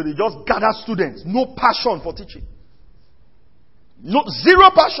 So they just gather students, no passion for teaching.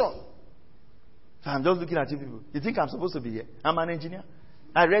 Zero passion. I'm just looking at you people. You think I'm supposed to be here? I'm an engineer.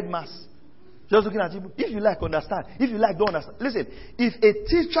 I read maths. Just looking at you. If you like, understand. If you like, don't understand. Listen, if a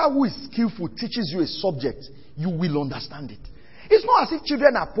teacher who is skillful teaches you a subject, you will understand it. It's not as if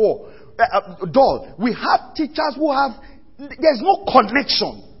children are poor, dull. We have teachers who have, there's no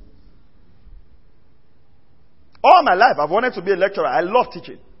connection. All my life, I've wanted to be a lecturer. I love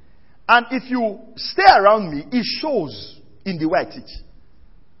teaching. And if you stay around me, it shows in the way I teach.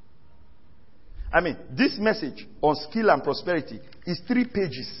 I mean, this message on skill and prosperity is 3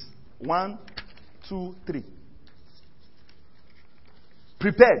 pages. 1, 2, 3.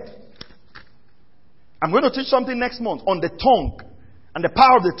 Prepared. I'm going to teach something next month on the tongue and the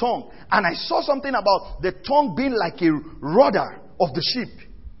power of the tongue. And I saw something about the tongue being like a rudder of the ship.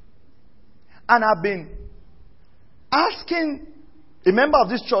 And I've been asking a member of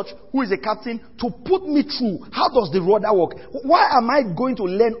this church who is a captain to put me through how does the rudder work. Why am I going to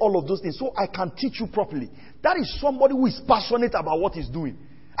learn all of those things so I can teach you properly? That is somebody who is passionate about what he's doing.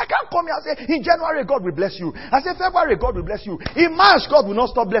 I can't come here and say, in January, God will bless you. I say, February, God will bless you. In March, God will not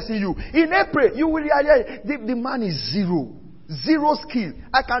stop blessing you. In April, you will realize the man is zero. Zero skill.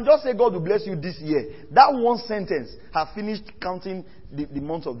 I can just say, God will bless you this year. That one sentence has finished counting the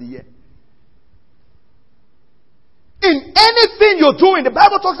months of the year. In anything you're doing, the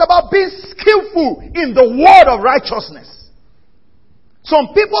Bible talks about being skillful in the word of righteousness.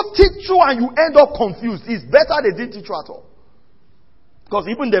 Some people teach you and you end up confused. It's better they didn't teach you at all. Because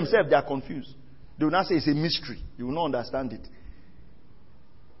even themselves, they are confused. They will not say it's a mystery. You will not understand it.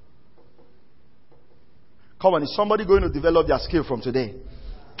 Come on, is somebody going to develop their skill from today?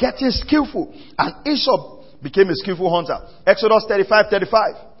 Getting skillful. And Esau became a skillful hunter. Exodus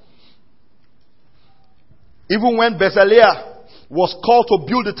 35:35. Even when Bezalel was called to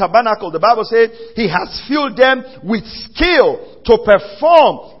build the tabernacle, the Bible said he has filled them with skill to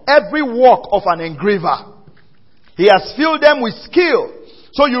perform every work of an engraver. He has filled them with skill.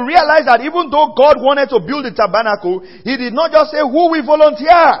 So you realize that even though God wanted to build the tabernacle, he did not just say, who will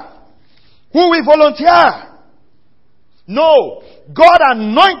volunteer? Who will volunteer? No. God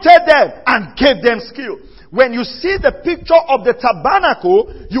anointed them and gave them skill. When you see the picture of the tabernacle,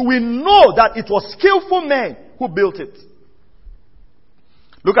 you will know that it was skillful men who built it.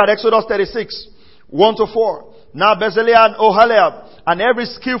 Look at Exodus 36, 1-4. Now Bezalel and Oholiab and every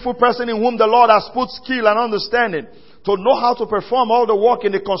skillful person in whom the Lord has put skill and understanding to know how to perform all the work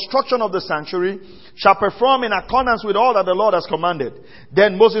in the construction of the sanctuary shall perform in accordance with all that the Lord has commanded.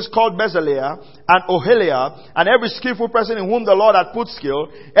 Then Moses called Bezalel and Oholiab and every skillful person in whom the Lord had put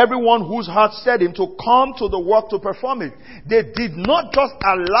skill, everyone whose heart set him to come to the work to perform it. They did not just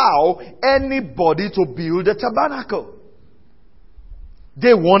allow anybody to build a tabernacle.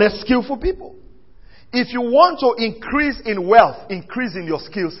 They wanted skillful people. If you want to increase in wealth, increase in your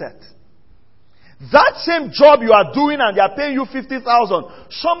skill set. That same job you are doing and they are paying you 50,000,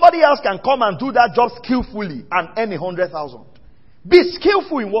 somebody else can come and do that job skillfully and earn 100,000. Be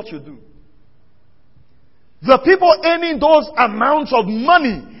skillful in what you do. The people earning those amounts of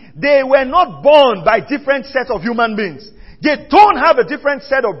money, they were not born by different sets of human beings. They don't have a different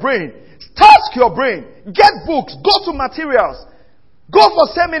set of brain. Task your brain. Get books. Go to materials. Go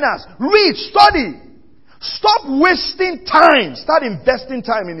for seminars. Read. Study. Stop wasting time. Start investing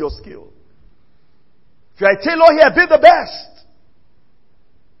time in your skill. If you are a tailor here, be the best.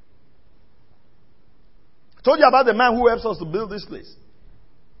 I told you about the man who helps us to build this place.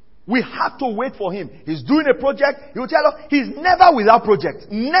 We have to wait for him. He's doing a project. He will tell us he's never without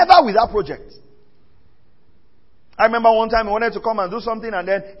project. Never without project. I remember one time he wanted to come and do something and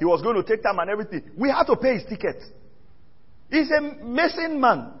then he was going to take time and everything. We had to pay his ticket. He's a Mason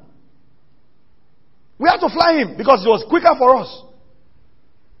man. We had to fly him because it was quicker for us.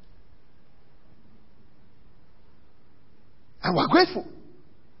 And we're grateful.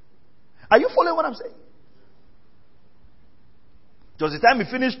 Are you following what I'm saying? It was the time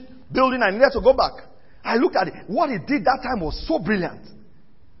he finished building and he needed to go back. I looked at it. What he did that time was so brilliant.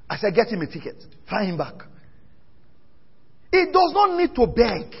 I said, get him a ticket. Fly him back. He does not need to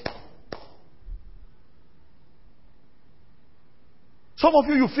beg. Some of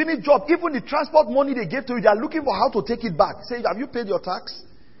you finish job. Even the transport money they gave to you, they are looking for how to take it back. Say, have you paid your tax?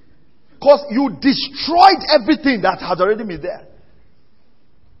 Because you destroyed everything that had already been there.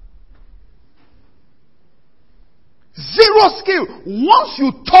 Zero skill. Once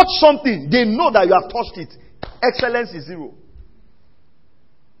you touch something, they know that you have touched it. Excellence is zero.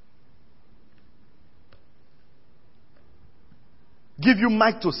 Give you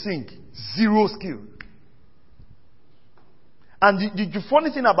mic to sing. Zero skill. And the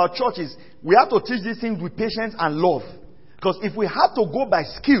funny thing about church is we have to teach these things with patience and love. Because if we have to go by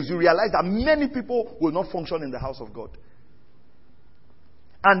skills, you realize that many people will not function in the house of God.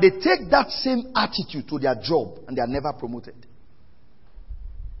 And they take that same attitude to their job and they are never promoted.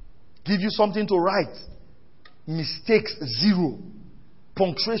 Give you something to write. Mistakes, zero.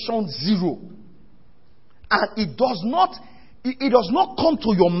 Punctuation, zero. And it does not come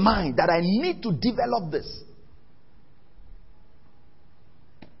to your mind that I need to develop this.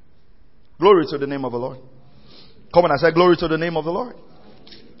 Glory to the name of the Lord. Come on, I say glory to the name of the Lord.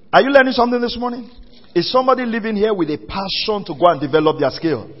 Are you learning something this morning? Is somebody living here with a passion to go and develop their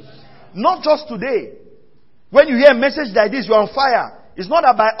skill? Not just today. When you hear a message like this, you are on fire. It's not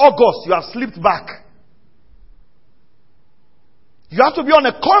that by August you have slipped back. You have to be on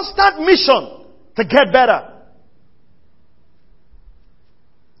a constant mission to get better.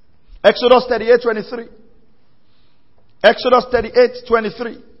 Exodus 38:23. Exodus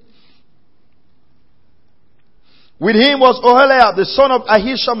 38:23. With him was Oholiab, the son of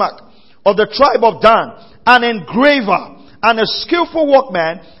Ahishamach, of the tribe of Dan, an engraver, and a skillful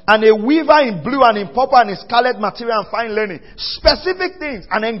workman, and a weaver in blue and in purple and in scarlet material and fine linen. Specific things,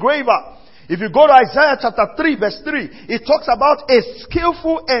 an engraver. If you go to Isaiah chapter 3 verse 3, it talks about a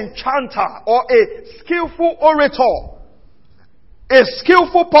skillful enchanter or a skillful orator. A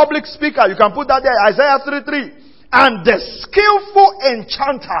skillful public speaker. You can put that there, Isaiah 3:3. And the skillful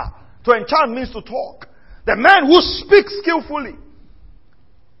enchanter. To enchant means to talk. The man who speaks skillfully.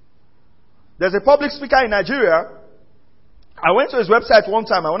 There's a public speaker in Nigeria. I went to his website one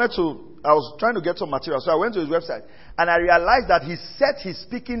time. I was trying to get some material. So I went to his website. And I realized that he set his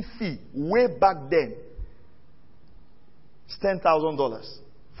speaking fee way back then. It's $10,000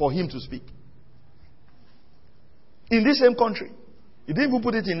 for him to speak. In this same country. He didn't even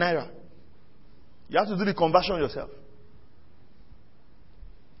put it in Naira. You have to do the conversion yourself.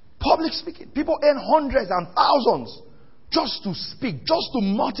 Public speaking. People earn hundreds and thousands just to speak, just to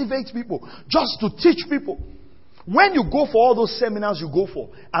motivate people, just to teach people. When you go for all those seminars you go for,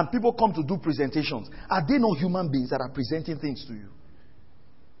 and people come to do presentations, are they not human beings that are presenting things to you?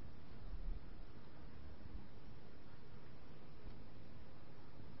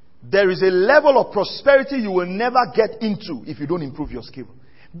 There is a level of prosperity you will never get into if you don't improve your skill.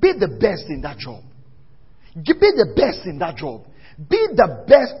 Be the best in that job. Be the best in that job. Be the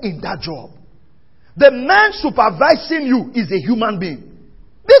best in that job. The man supervising you is a human being.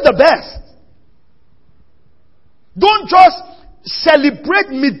 Be the best. Don't just celebrate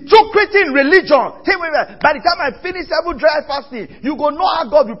mediocrity in religion. Hey, wait. By the time I finish 7 dry fasting, you go know how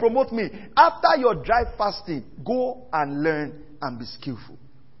God will promote me. After your dry fasting, go and learn and be skillful.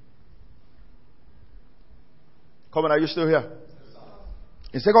 Come on, are you still here?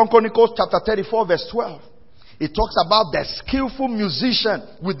 In 2 Chronicles chapter 34 verse 12, it talks about the skillful musician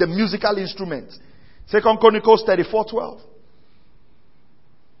with the musical instruments. 2 Chronicles 34:12.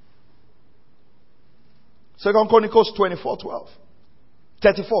 2 Chronicles 24:12.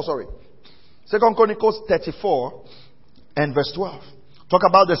 34, sorry. 2 Chronicles 34 and verse 12. Talk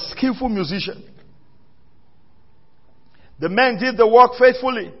about the skillful musician. The men did the work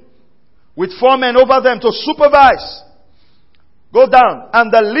faithfully, with 4 men over them to supervise. Go down.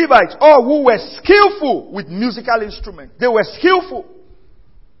 And the Levites, all who were skillful with musical instruments. They were skillful.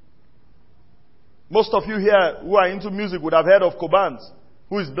 Most of you here who are into music would have heard of Cobans,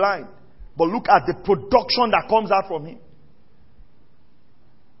 who is blind. But look at the production that comes out from him.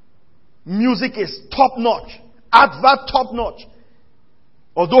 Music is top notch. Advert top notch.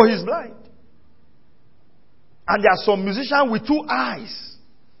 Although he's blind. And there are some musicians with 2 eyes.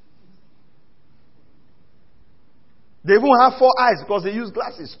 They even have 4 eyes because they use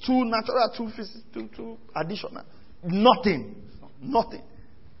glasses. 2 natural, 2 additional. Nothing. Nothing.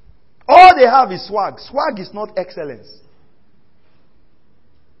 All they have is swag. Swag is not excellence.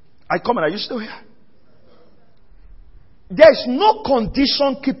 Are you still here? There's no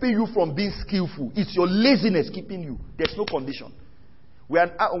condition keeping you from being skillful. It's your laziness keeping you. There's no condition. We're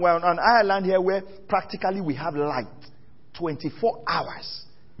on an island here where practically we have light 24 hours.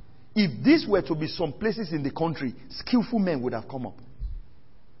 If this were to be some places in the country, skillful men would have come up.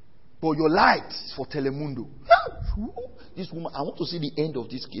 But your light is for Telemundo. This woman, I want to see the end of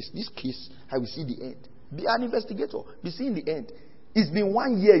this case. This case, I will see the end. Be an investigator. Be seeing the end. It's been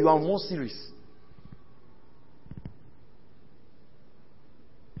 1 year, you are more serious.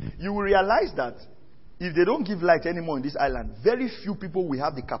 You will realize that if they don't give light anymore in this island, very few people will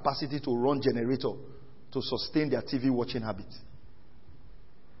have the capacity to run generator to sustain their TV watching habits.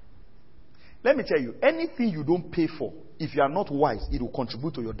 Let me tell you, anything you don't pay for, if you are not wise, it will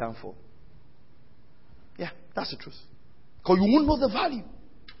contribute to your downfall. Yeah, that's the truth. Because you won't know the value.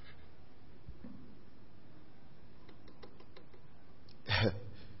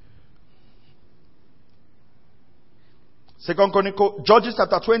 Second Chronicle, Judges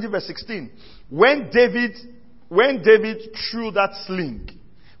chapter 20 verse 16. When David threw that sling,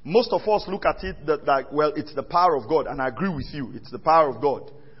 most of us look at it that well, it's the power of God, and I agree with you, it's the power of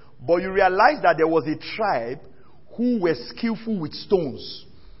God. But you realize that there was a tribe who were skillful with stones.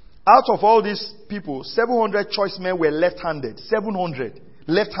 Out of all these people, 700 choice men were left-handed. 700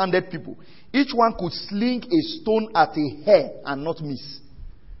 left-handed people. Each one could sling a stone at a hair and not miss.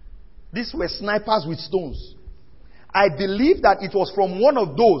 These were snipers with stones. I believe that it was from one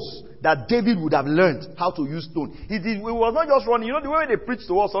of those that David would have learned how to use stone. He was not just running. You know the way they preach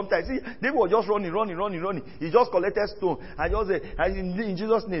to us sometimes. See, David was just running. He just collected stone. I just say, in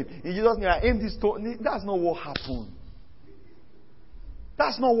Jesus' name, I aim this stone. That's not what happened.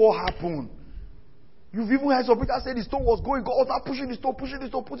 That's not what happened. You've even heard some people say the stone was going. God was pushing the stone.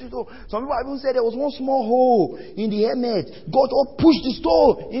 Some people even said there was one small hole in the helmet. God just pushed the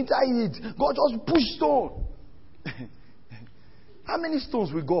stone inside it. God just pushed stone. How many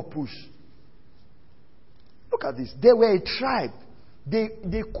stones will God push? Look at this. They were a tribe.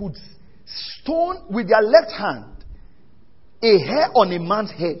 They could stone with their left hand a hair on a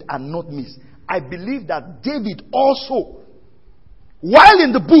man's head and not miss. I believe that David also, while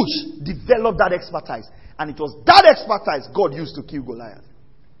in the bush, developed that expertise. And it was that expertise God used to kill Goliath.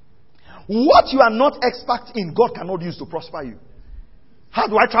 What you are not expert in, God cannot use to prosper you. How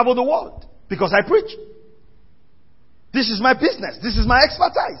do I travel the world? Because I preach. This is my business. This is my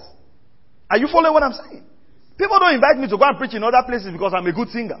expertise. Are you following what I'm saying? People don't invite me to go and preach in other places because I'm a good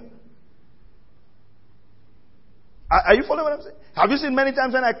singer. Are you following what I'm saying? Have you seen many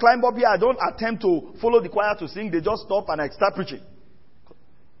times when I climb up here, I don't attempt to follow the choir to sing. They just stop and I start preaching.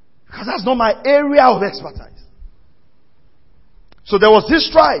 Because that's not my area of expertise. So there was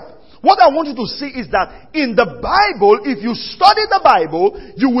this tribe. What I want you to see is that in the Bible, if you study the Bible,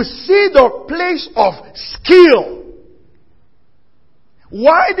 you will see the place of skill.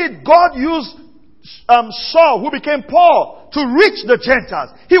 Why did God use Saul, who became Paul, to reach the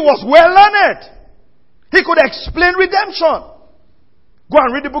Gentiles? He was well learned. He could explain redemption. Go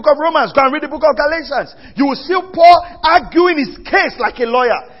and read the book of Romans. Go and read the book of Galatians. You will see Paul arguing his case like a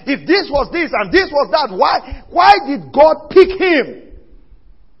lawyer. If this was this and this was that, why did God pick him?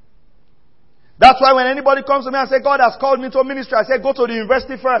 That's why when anybody comes to me and says, God has called me to a ministry, I say, go to the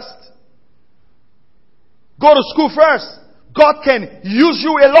university first. Go to school first. God can use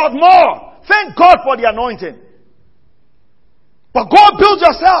you a lot more. Thank God for the anointing. But go build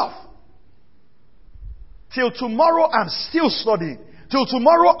yourself. Till tomorrow I'm still studying. Till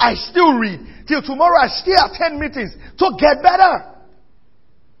tomorrow I still read. Till tomorrow I still attend meetings to get better.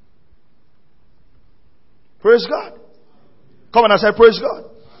 Praise God. Come on, I say praise God.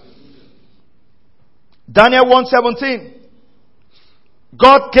 Daniel 1:17.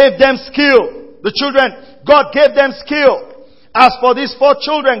 God gave them skill. The children, God gave them skill. As for these 4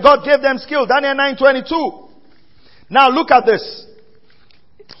 children, God gave them skill. Daniel 9:22. Now look at this.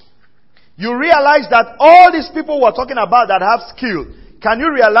 You realize that all these people we're talking about that have skill, can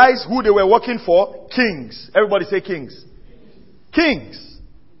you realize who they were working for? Kings. Everybody say kings. Kings.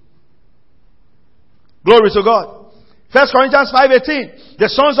 Glory to God. 1 Corinthians 5:18. The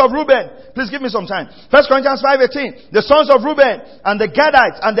sons of Reuben. Please give me some time. 1 Corinthians 5:18. The sons of Reuben and the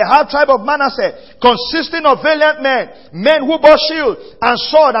Gadites and the half tribe of Manasseh, consisting of valiant men who bore shield and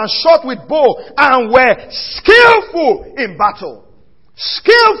sword and shot with bow and were skillful in battle.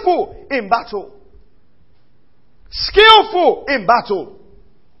 Skillful in battle. Skillful in battle.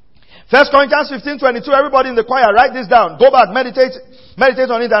 1 Corinthians 15:22. Everybody in the choir, write this down. Go back, meditate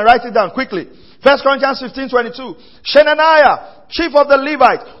on it and write it down quickly. 1 Corinthians 15:22. Shenaniah, chief of the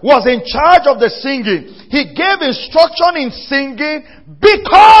Levites, was in charge of the singing. He gave instruction in singing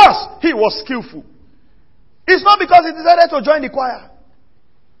because he was skillful. It's not because he decided to join the choir.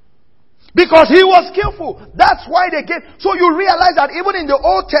 Because he was skillful. That's why they gave. So you realize that even in the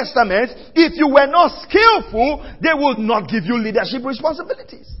Old Testament, if you were not skillful, they would not give you leadership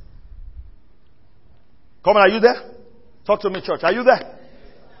responsibilities. Come on, are you there? Talk to me, church. Are you there?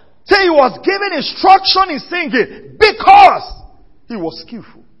 Say he was given instruction in singing because he was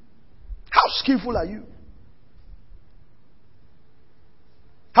skillful. How skillful are you?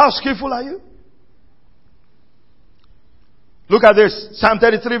 How skillful are you? Look at this. Psalm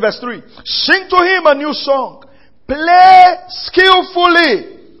 33 verse 3. Sing to him a new song. Play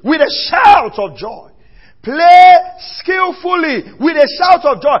skillfully with a shout of joy. Play skillfully with a shout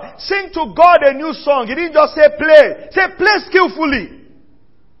of joy. Sing to God a new song. He didn't just say play. Say play skillfully.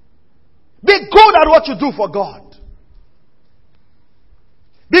 Be good at what you do for God.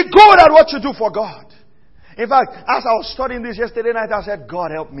 Be good at what you do for God. In fact, as I was studying this yesterday night, I said,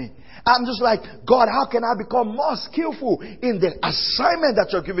 God help me. I'm just like, God, how can I become more skillful in the assignment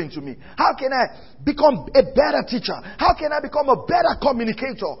that you're giving to me? How can I become a better teacher? How can I become a better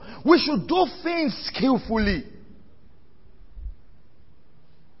communicator? We should do things skillfully.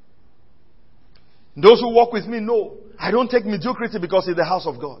 Those who walk with me know I don't take mediocrity because it's the house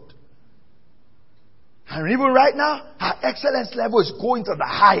of God. And even right now, our excellence level is going to the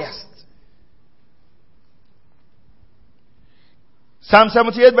highest. Psalm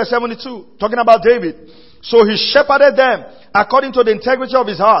 78 verse 72, talking about David. So he shepherded them according to the integrity of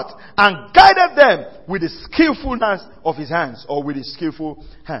his heart and guided them with the skillfulness of his hands, or with his skillful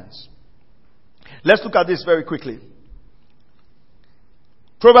hands. Let's look at this very quickly.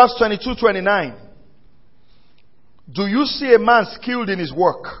 Proverbs 22:29. Do you see a man skilled in his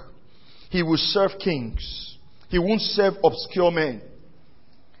work? He will serve kings. He won't serve obscure men.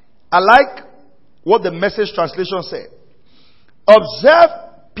 I like what the Message translation said. Observe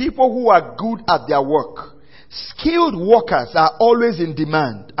people who are good at their work. Skilled workers are always in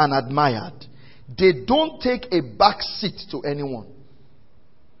demand and admired. They don't take a back seat to anyone.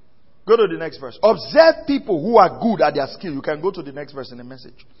 Go to the next verse. Observe people who are good at their skill. You can go to the next verse in the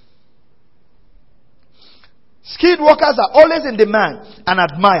Message. Skilled workers are always in demand and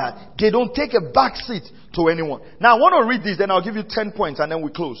admired. They don't take a back seat to anyone. Now I want to read this, then I'll give you 10 points and then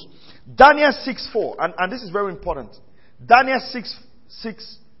we close. Daniel 6:4, and this is very important. Daniel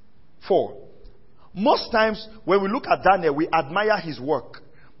 6:4. Most times when we look at Daniel, we admire his work.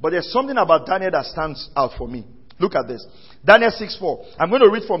 But there's something about Daniel that stands out for me. Look at this. Daniel 6:4. I'm going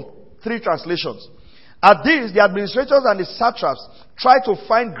to read from 3 translations. At this, the administrators and the satraps tried to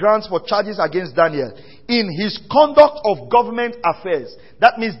find grounds for charges against Daniel in his conduct of government affairs.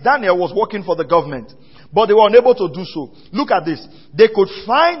 That means Daniel was working for the government. But they were unable to do so. Look at this. They could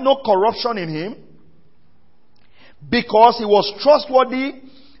find no corruption in him, because he was trustworthy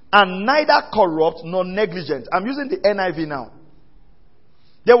and neither corrupt nor negligent. I'm using the NIV now.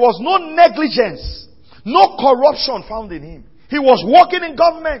 There was no negligence, no corruption found in him. He was working in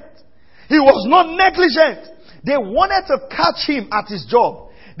government. He was not negligent. They wanted to catch him at his job.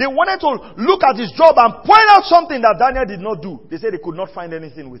 They wanted to look at his job and point out something that Daniel did not do. They said they could not find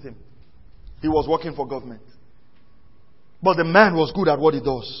anything with him. He was working for government. But the man was good at what he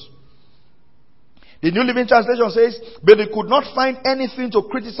does. The New Living Translation says, but they could not find anything to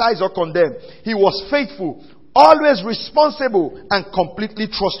criticize or condemn. He was faithful, always responsible, and completely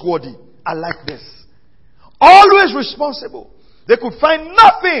trustworthy. I like this. Always responsible. They could find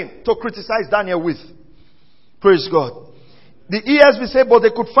nothing to criticize Daniel with. Praise God. The ESV said, but they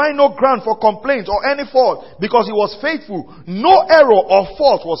could find no ground for complaint or any fault because he was faithful. No error or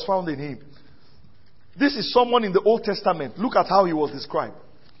fault was found in him. This is someone in the Old Testament. Look at how he was described.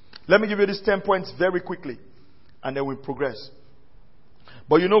 Let me give you these 10 points very quickly, and then we'll progress.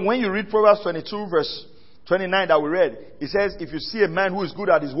 But you know, when you read Proverbs 22 verse 29 that we read, it says, if you see a man who is good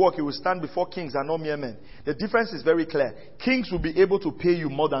at his work, he will stand before kings and not mere men. The difference is very clear. Kings will be able to pay you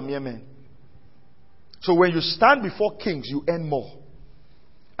more than mere men. So when you stand before kings, you earn more.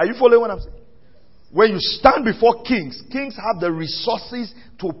 Are you following what I'm saying? When you stand before kings, kings have the resources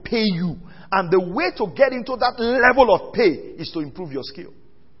to pay you. And the way to get into that level of pay is to improve your skill.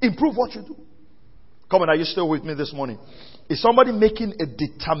 Improve what you do. Come on, are you still with me this morning? Is somebody making a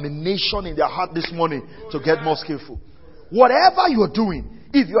determination in their heart this morning to get more skillful? Whatever you're doing,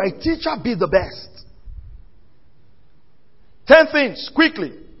 if you're a teacher, be the best. 10 things,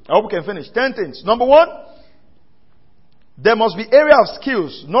 quickly. I hope we can finish. 10 things. Number 1, There must be area of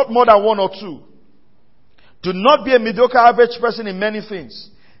skills, not more than one or two. Do not be a mediocre average person in many things.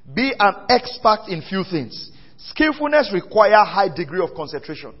 Be an expert in few things. Skillfulness requires high degree of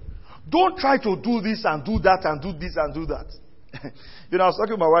concentration. Don't try to do this and do that and do this and do that. I was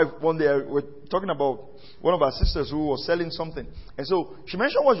talking to my wife one day. We were talking about one of our sisters who was selling something. And so she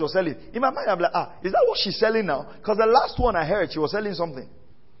mentioned what she was selling. In my mind, I'm like, is that what she's selling now? Because the last one I heard, she was selling something.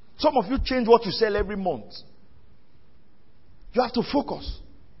 Some of you change what you sell every month. You have to focus.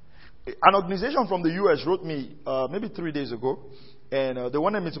 An organization from the US wrote me maybe 3 days ago. And they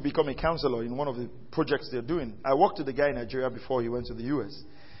wanted me to become a counselor in one of the projects they're doing. I worked with the guy in Nigeria before he went to the US.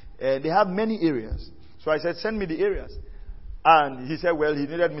 And they have many areas. So I said, send me the areas. And he said, well, he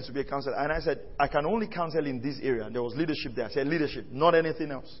needed me to be a counselor. And I said, I can only counsel in this area. And there was leadership there. I said, leadership, not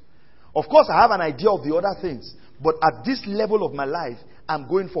anything else. Of course, I have an idea of the other things. But at this level of my life, I'm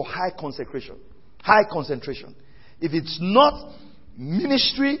going for high consecration. High concentration. If it's not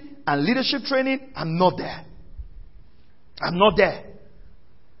ministry and leadership training, I'm not there. I'm not there.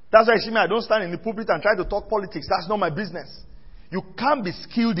 That's why you see me, I don't stand in the pulpit and try to talk politics. That's not my business. You can't be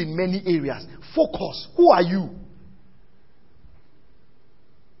skilled in many areas. Focus. Who are you?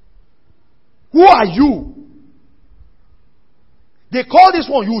 Who are you? They call this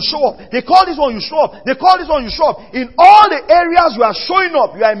one, you show up. They call this one, you show up. They call this one, you show up. In all the areas you are showing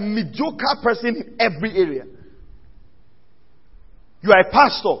up, you are a mediocre person in every area. You are a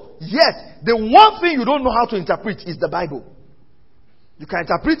pastor. Yet, the one thing you don't know how to interpret is the Bible. You can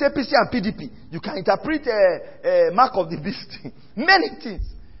interpret APC and PDP. You can interpret Mark of the Beast. Many things.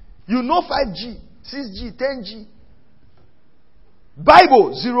 You know 5G, 6G, 10G.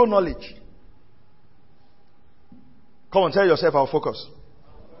 Bible, zero knowledge. Come on, tell yourself I'll focus.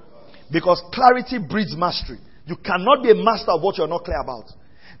 Because clarity breeds mastery. You cannot be a master of what you're not clear about.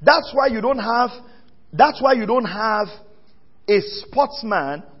 That's why you don't have a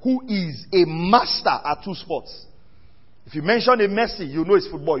sportsman who is a master at two sports. If you mention a Messi, you know it's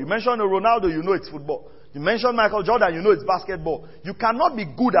football. You mention a Ronaldo, you know it's football. You mention Michael Jordan, you know it's basketball. You cannot be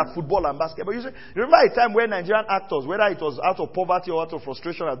good at football and basketball. You remember a time when Nigerian actors, whether it was out of poverty or out of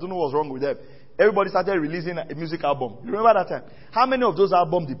frustration, I don't know what's wrong with them, everybody started releasing a music album. You remember that time? How many of those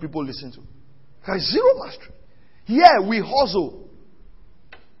albums did people listen to? Zero mastery. Yeah, we hustle.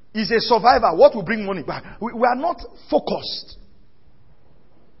 He's a survivor. What will bring money back? We are not focused.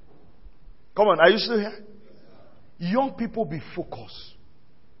 Come on, are you still here? Young people, be focused.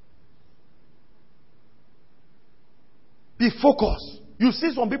 Be focused. You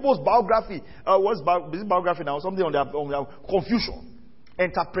see some people's biography. What's biography now? Something on their confusion.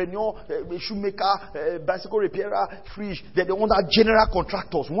 Entrepreneur, shoemaker, bicycle repairer, fridge. They're the ones that general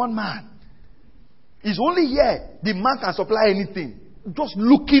contractors. One man. He's only here. The man can supply anything. Just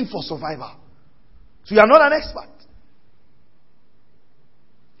looking for survival. So you are not an expert.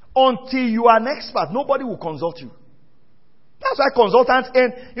 Until you are an expert, nobody will consult you. That's why consultants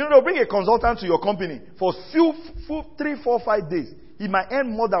earn. They'll bring a consultant to your company for 3, 4, 5 days. He might earn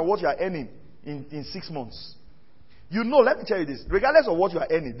more than what you are earning in 6 months. Let me tell you this. Regardless of what you are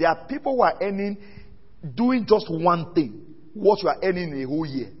earning, there are people who are earning, doing just one thing, what you are earning in a whole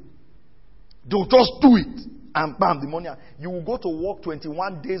year. They'll just do it. And bam, the money. You will go to work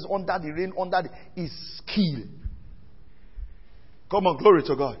 21 days under the rain, is skill. Come on, glory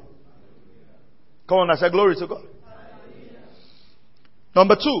to God. Come on, I said glory to God.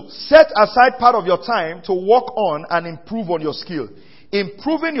 Number 2, set aside part of your time to work on and improve on your skill.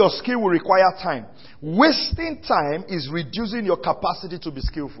 Improving your skill will require time. Wasting time is reducing your capacity to be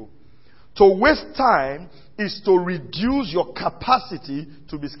skillful. To waste time is to reduce your capacity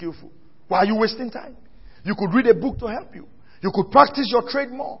to be skillful. Why are you wasting time? You could read a book to help you. You could practice your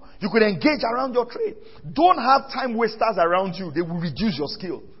trade more. You could engage around your trade. Don't have time wasters around you. They will reduce your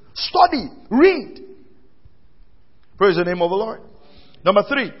skill. Study. Read. Praise the name of the Lord. Number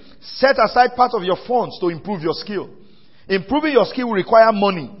 3, set aside part of your funds to improve your skill. Improving your skill will require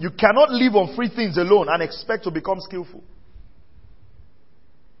money. You cannot live on free things alone and expect to become skillful.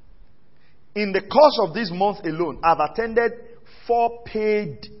 In the course of this month alone, I've attended 4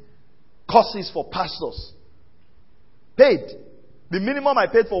 paid courses for pastors. Paid. The minimum I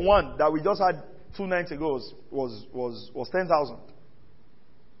paid for one that we just had 2 nights ago was 10,000.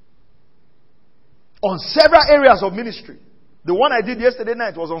 On several areas of ministry. The one I did yesterday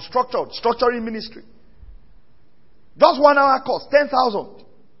night was on structuring ministry. Just 1 hour course, 10,000.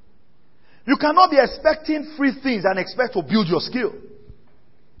 You cannot be expecting free things and expect to build your skill.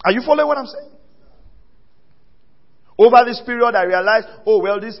 Are you following what I'm saying? Over this period, I realized,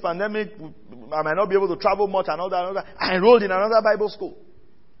 this pandemic, I might not be able to travel much and all that. I enrolled in another Bible school.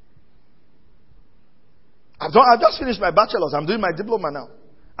 I've just finished my bachelor's. I'm doing my diploma now.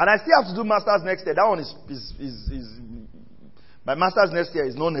 And I still have to do master's next year. That one is my master's next year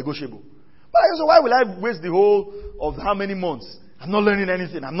is non-negotiable. But I said, why will I waste the whole of how many months? I'm not learning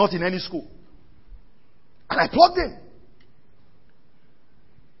anything. I'm not in any school. And I plugged in.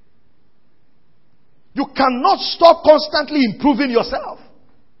 You cannot stop constantly improving yourself.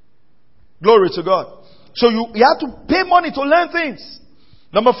 Glory to God. So you have to pay money to learn things.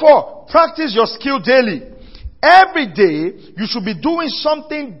 Number 4, practice your skill daily. Every day, you should be doing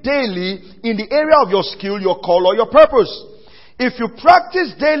something daily in the area of your skill, your call, or your purpose. If you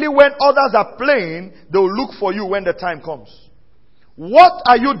practice daily when others are playing, they will look for you when the time comes. What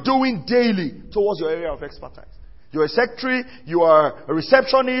are you doing daily towards your area of expertise? You are a secretary, you are a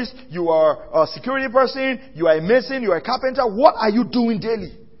receptionist, you are a security person, you are a mason, you are a carpenter. What are you doing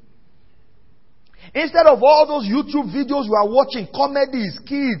daily? Instead of all those YouTube videos you are watching, comedies,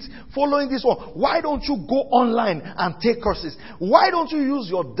 kids, following this one, why don't you go online and take courses? Why don't you use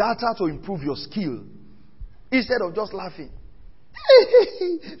your data to improve your skill? Instead of just laughing.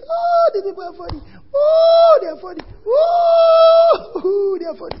 Oh, the people are funny. Oh, they are funny. Oh, they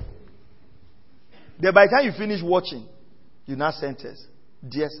are funny. Then by the time you finish watching, you now sentence,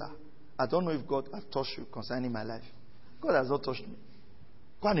 dear sir, I don't know if God has touched you concerning my life. God has not touched me.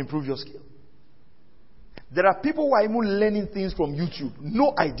 Go and improve your skill. There are people who are even learning things from YouTube.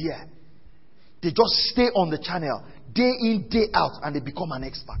 No idea. They just stay on the channel day in, day out, and they become an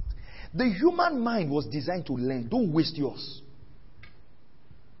expert. The human mind was designed to learn. Don't waste yours.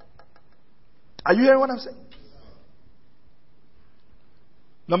 Are you hearing what I'm saying?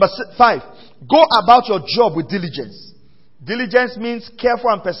 Number 5. Go about your job with diligence. Diligence means careful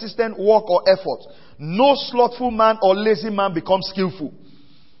and persistent work or effort. No slothful man or lazy man becomes skillful.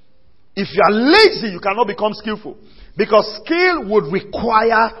 If you are lazy, you cannot become skillful. Because skill would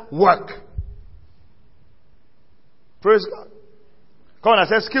require work. Praise God. Come on, I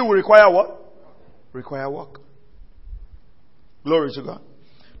said skill will require what? Require work. Glory to God.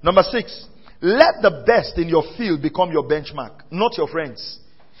 Number 6. Let the best in your field become your benchmark, not your friends.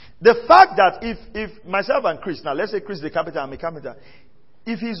 The fact that if myself and Chris, now let's say Chris is a carpenter, I'm a carpenter.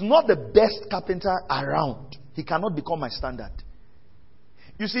 If he's not the best carpenter around, he cannot become my standard.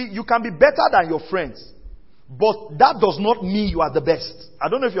 You see, you can be better than your friends, but that does not mean you are the best. I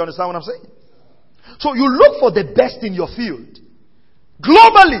don't know if you understand what I'm saying. So you look for the best in your field,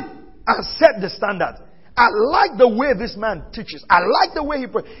 globally, and set the standard. I like the way this man teaches. I like the way he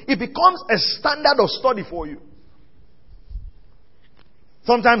prays. It becomes a standard of study for you.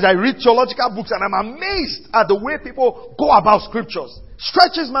 Sometimes I read theological books and I'm amazed at the way people go about scriptures.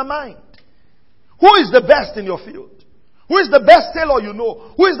 Stretches my mind. Who is the best in your field? Who is the best tailor you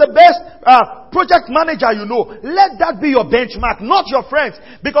know? Who is the best project manager you know? Let that be your benchmark, not your friends.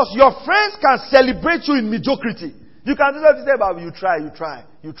 Because your friends can celebrate you in mediocrity. You can just say about you try.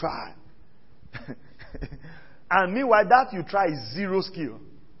 And meanwhile, that you try is zero skill.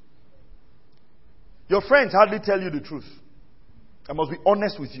 Your friends hardly tell you the truth. I must be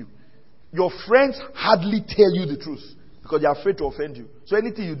honest with you. Your friends hardly tell you the truth because they are afraid to offend you. So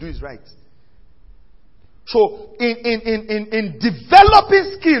anything you do is right. So in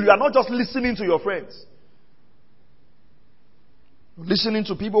developing skill, you are not just listening to your friends. You're listening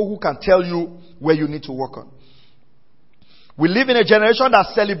to people who can tell you where you need to work on. We live in a generation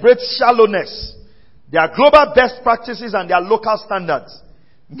that celebrates shallowness. There are global best practices and there are local standards.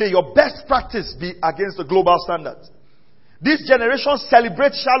 May your best practice be against the global standards. This generation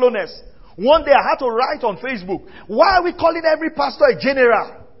celebrates shallowness. One day I had to write on Facebook, why are we calling every pastor a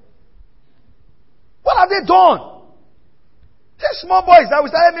general? What have they done? These small boys that we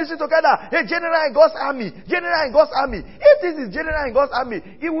started mixing together, a general in God's army, general in God's army. If this is general in God's army,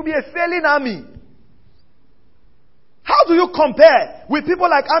 it will be a failing army. How do you compare with people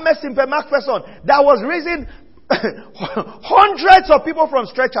like Ahmed Simpe Macpherson that was raising hundreds of people from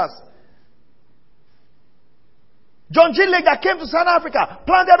stretchers? John G. Lake that came to South Africa,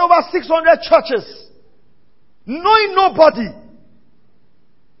 planted over 600 churches, knowing nobody.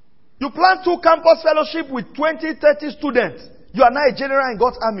 You plant 2 campus fellowship with 20, 30 students. You are now a general in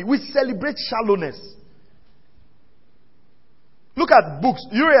God's army. We celebrate shallowness. Look at books.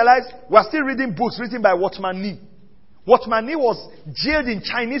 You realize we are still reading books written by Watchman Nee. Watchman Nee was jailed in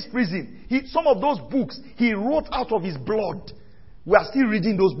Chinese prison. Some of those books he wrote out of his blood. We are still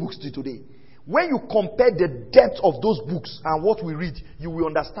reading those books till today. When you compare the depth of those books and what we read, you will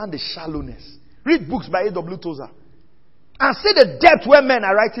understand the shallowness. Read books by A.W. Tozer and see the depth where men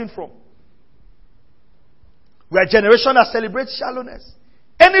are writing from. We are a generation that celebrates shallowness.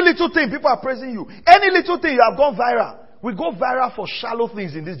 Any little thing, people are praising you. Any little thing, you have gone viral. We go viral for shallow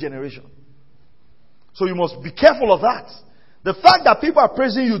things in this generation. So you must be careful of that. The fact that people are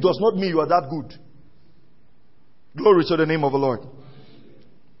praising you does not mean you are that good. Glory to the name of the Lord.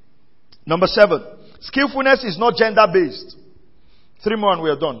 Number 7. Skillfulness is not gender-based. 3 more and we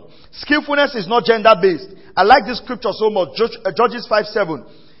are done. Skillfulness is not gender-based. I like this scripture so much. Judges 5:7.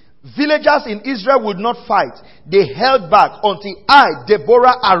 Villagers in Israel would not fight. They held back until I,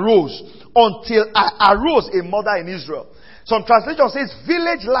 Deborah, arose. Until I arose, a mother in Israel. Some translation says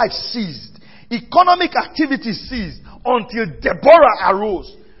village life ceased. Economic activity ceased until Deborah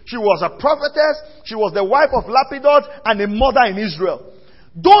arose. She was a prophetess. She was the wife of Lapidot and a mother in Israel.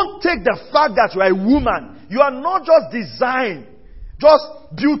 Don't take the fact that you are a woman. You are not just designed, just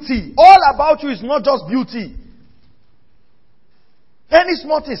beauty. All about you is not just beauty. Any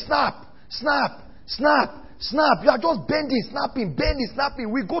small thing, snap, snap, snap, snap. You are just bending, snapping, bending,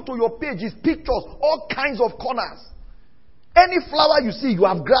 snapping. We go to your page, it's pictures, all kinds of corners. Any flower you see, you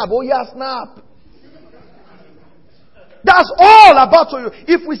have grabbed. Oh yeah, snap. That's all about you.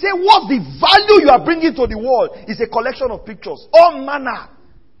 If we say what's the value you are bringing to the world, it's a collection of pictures. All manner.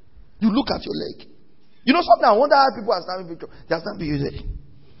 You look at your leg. You know something? I wonder how people are snapping pictures. They are snapping your leg.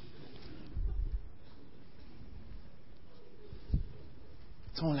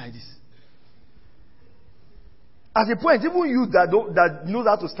 Someone like this. At a point, even you that knows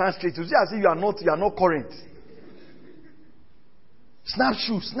how to stand straight, you see as if you are not current. Snap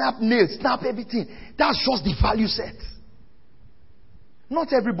shoes, snap nails, snap everything. That's just the value set.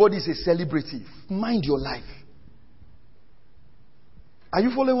 Not everybody is a celebrity. Mind your life. Are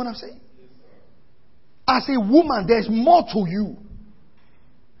you following what I'm saying? As a woman, there's more to you.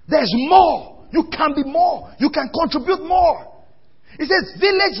 There's more. You can be more. You can contribute more. It says,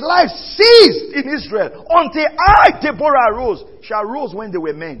 village life ceased in Israel until I, Deborah, arose. She arose when they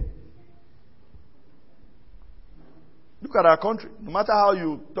were men. Look at our country. No matter how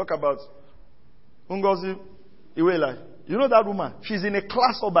you talk about Ngozi Iweala, you know that woman? She's in a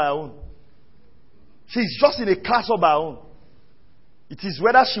class of her own. She's just in a class of her own. It is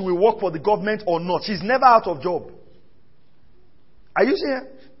whether she will work for the government or not. She's never out of job. Are you seeing?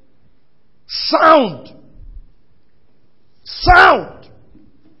 Sound. Sound.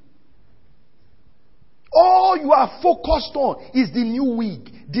 All you are focused on is the new wig.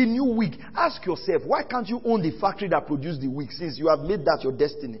 The new wig. Ask yourself, why can't you own the factory that produced the wig since you have made that your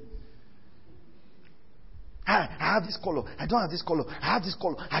destiny? I have this color. I don't have this color. I have this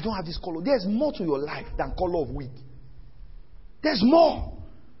color. I don't have this color. There's more to your life than color of wig. There's more.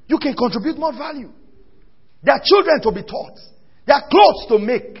 You can contribute more value. There are children to be taught. There are clothes to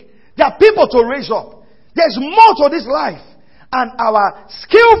make. There are people to raise up. There's more to this life. And our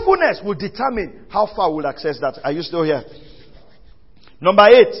skillfulness will determine how far we'll access that. Are you still here? Number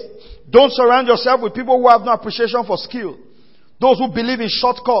 8. Don't surround yourself with people who have no appreciation for skill. Those who believe in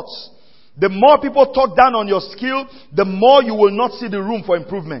shortcuts. The more people talk down on your skill, the more you will not see the room for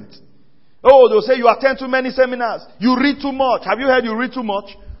improvement. Oh, they'll say you attend too many seminars. You read too much. Have you heard you read too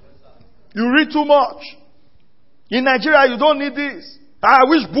much? You read too much. In Nigeria, you don't need this.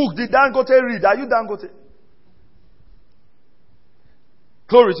 Which book did Dangote read? Are you Dangote?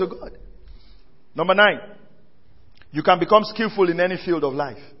 Glory to God. Number 9. You can become skillful in any field of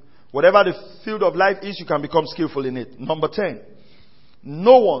life. Whatever the field of life is, you can become skillful in it. Number 10.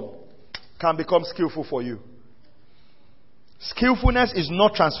 No one can become skillful for you. Skillfulness is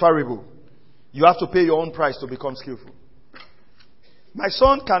not transferable. You have to pay your own price to become skillful. My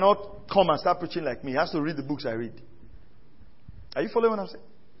son cannot come and start preaching like me. He has to read the books I read. Are you following what I'm saying?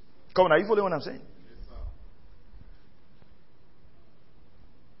 Come on, are you following what I'm saying?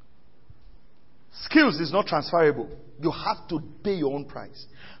 Skills is not transferable. You have to pay your own price.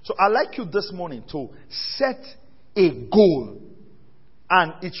 So I'd like you this morning to set a goal.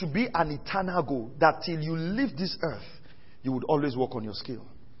 And it should be an eternal goal. That till you leave this earth, you would always work on your skill.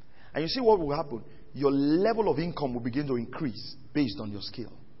 And you see what will happen? Your level of income will begin to increase based on your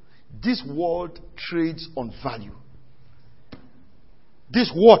skill. This world trades on value.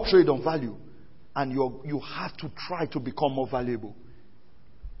 This world trades on value. And you have to try to become more valuable.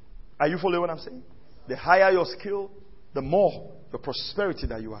 Are you following what I'm saying? The higher your skill, the more the prosperity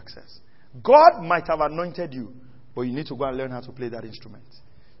that you access. God might have anointed you, but you need to go and learn how to play that instrument.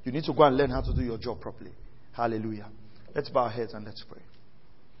 You need to go and learn how to do your job properly. Hallelujah. Let's bow our heads and let's pray.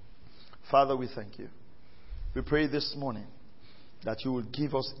 Father, we thank you. We pray this morning that you will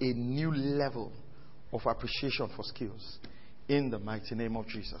give us a new level of appreciation for skills. In the mighty name of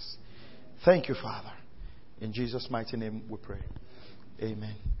Jesus. Thank you, Father. In Jesus' mighty name we pray.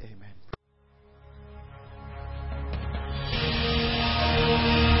 Amen. Amen.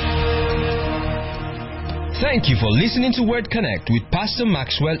 Thank you for listening to Word Connect with Pastor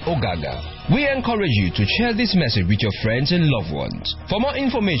Maxwell Ogaga. We encourage you to share this message with your friends and loved ones. For more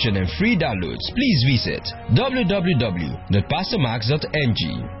information and free downloads, please visit www.pastormax.ng.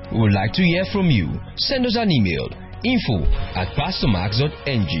 We would like to hear from you. Send us an email,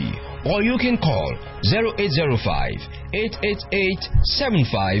 info@pastormax.ng, or you can call 0805 888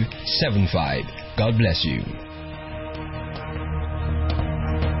 7575. God bless you.